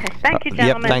 Okay. Thank you,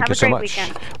 gentlemen. Thank you Have a so great much.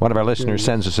 weekend. One of our listeners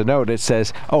sends us a note. It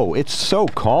says, it's so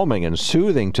calming and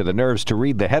soothing to the nerves to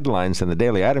read the headlines in the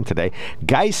Daily Item today.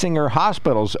 Geisinger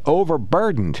Hospital's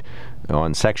overburdened.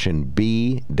 On Section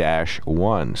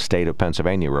B-1, State of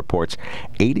Pennsylvania reports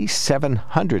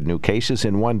 8,700 new cases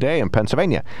in one day in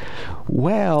Pennsylvania.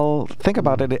 Well, think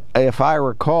about it. If I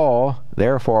recall,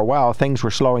 there for a while, things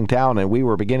were slowing down and we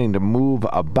were beginning to move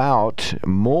about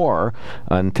more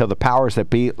until the powers that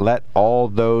be let all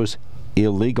those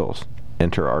illegals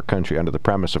enter our country under the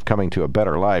premise of coming to a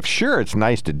better life. Sure, it's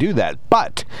nice to do that,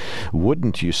 but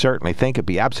wouldn't you certainly think it'd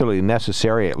be absolutely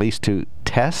necessary at least to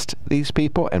test these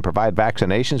people and provide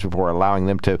vaccinations before allowing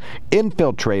them to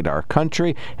infiltrate our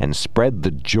country and spread the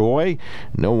joy?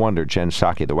 No wonder Jen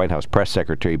Psaki, the White House press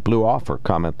secretary, blew off her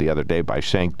comment the other day by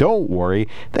saying, don't worry,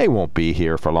 they won't be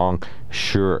here for long.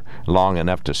 Sure, long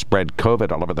enough to spread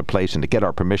COVID all over the place and to get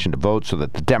our permission to vote so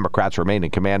that the Democrats remain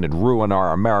in command and ruin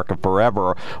our America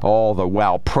forever, all the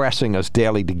while pressing us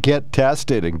daily to get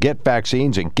tested and get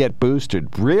vaccines and get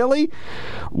boosted. Really?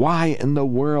 Why in the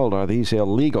world are these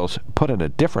illegals put in a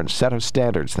different set of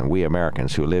standards than we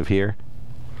Americans who live here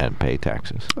and pay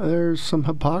taxes? There's some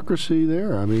hypocrisy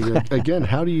there. I mean, again,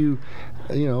 how do you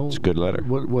it's a good letter.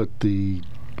 What the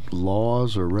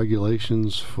laws or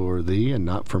regulations for thee and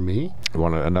not for me?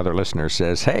 Another listener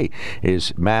says, hey,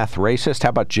 is math racist? How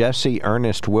about Jesse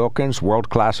Ernest Wilkins,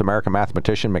 world-class American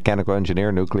mathematician, mechanical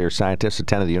engineer, nuclear scientist,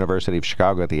 attended the University of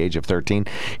Chicago at the age of 13.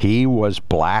 He was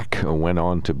black, went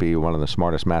on to be one of the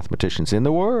smartest mathematicians in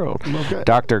the world. Okay.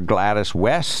 Dr. Gladys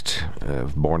West,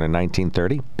 born in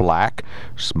 1930, black,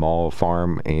 small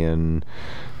farm in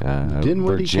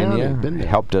Virginia,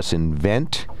 helped us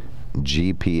invent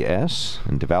GPS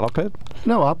and develop it?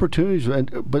 No, opportunities.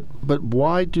 But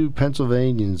why do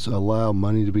Pennsylvanians allow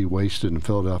money to be wasted in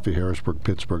Philadelphia, Harrisburg,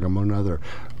 Pittsburgh, among other?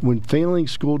 When failing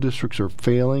school districts are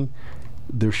failing,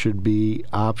 there should be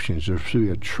options. There should be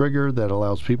a trigger that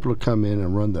allows people to come in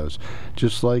and run those.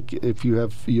 Just like if you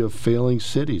have failing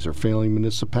cities or failing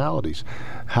municipalities.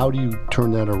 How do you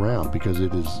turn that around? Because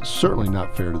it is certainly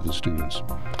not fair to the students.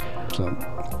 So,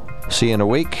 see you in a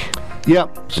week.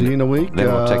 Yep, see you in a week. Then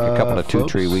we'll take a couple of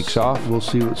 2-3 weeks off. We'll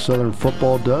see what Southern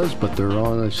football does, but they're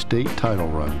on a state title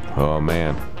run. Oh,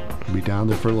 man. Be down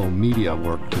there for a little media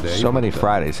work today. So many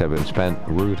Fridays have been spent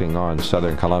rooting on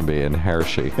Southern Columbia and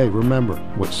Hershey. Hey, remember,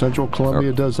 what Central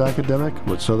Columbia does academic,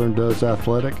 what Southern does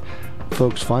athletic.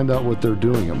 Folks, find out what they're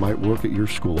doing. It might work at your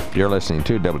school. You're listening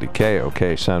to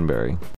WKOK Sunbury.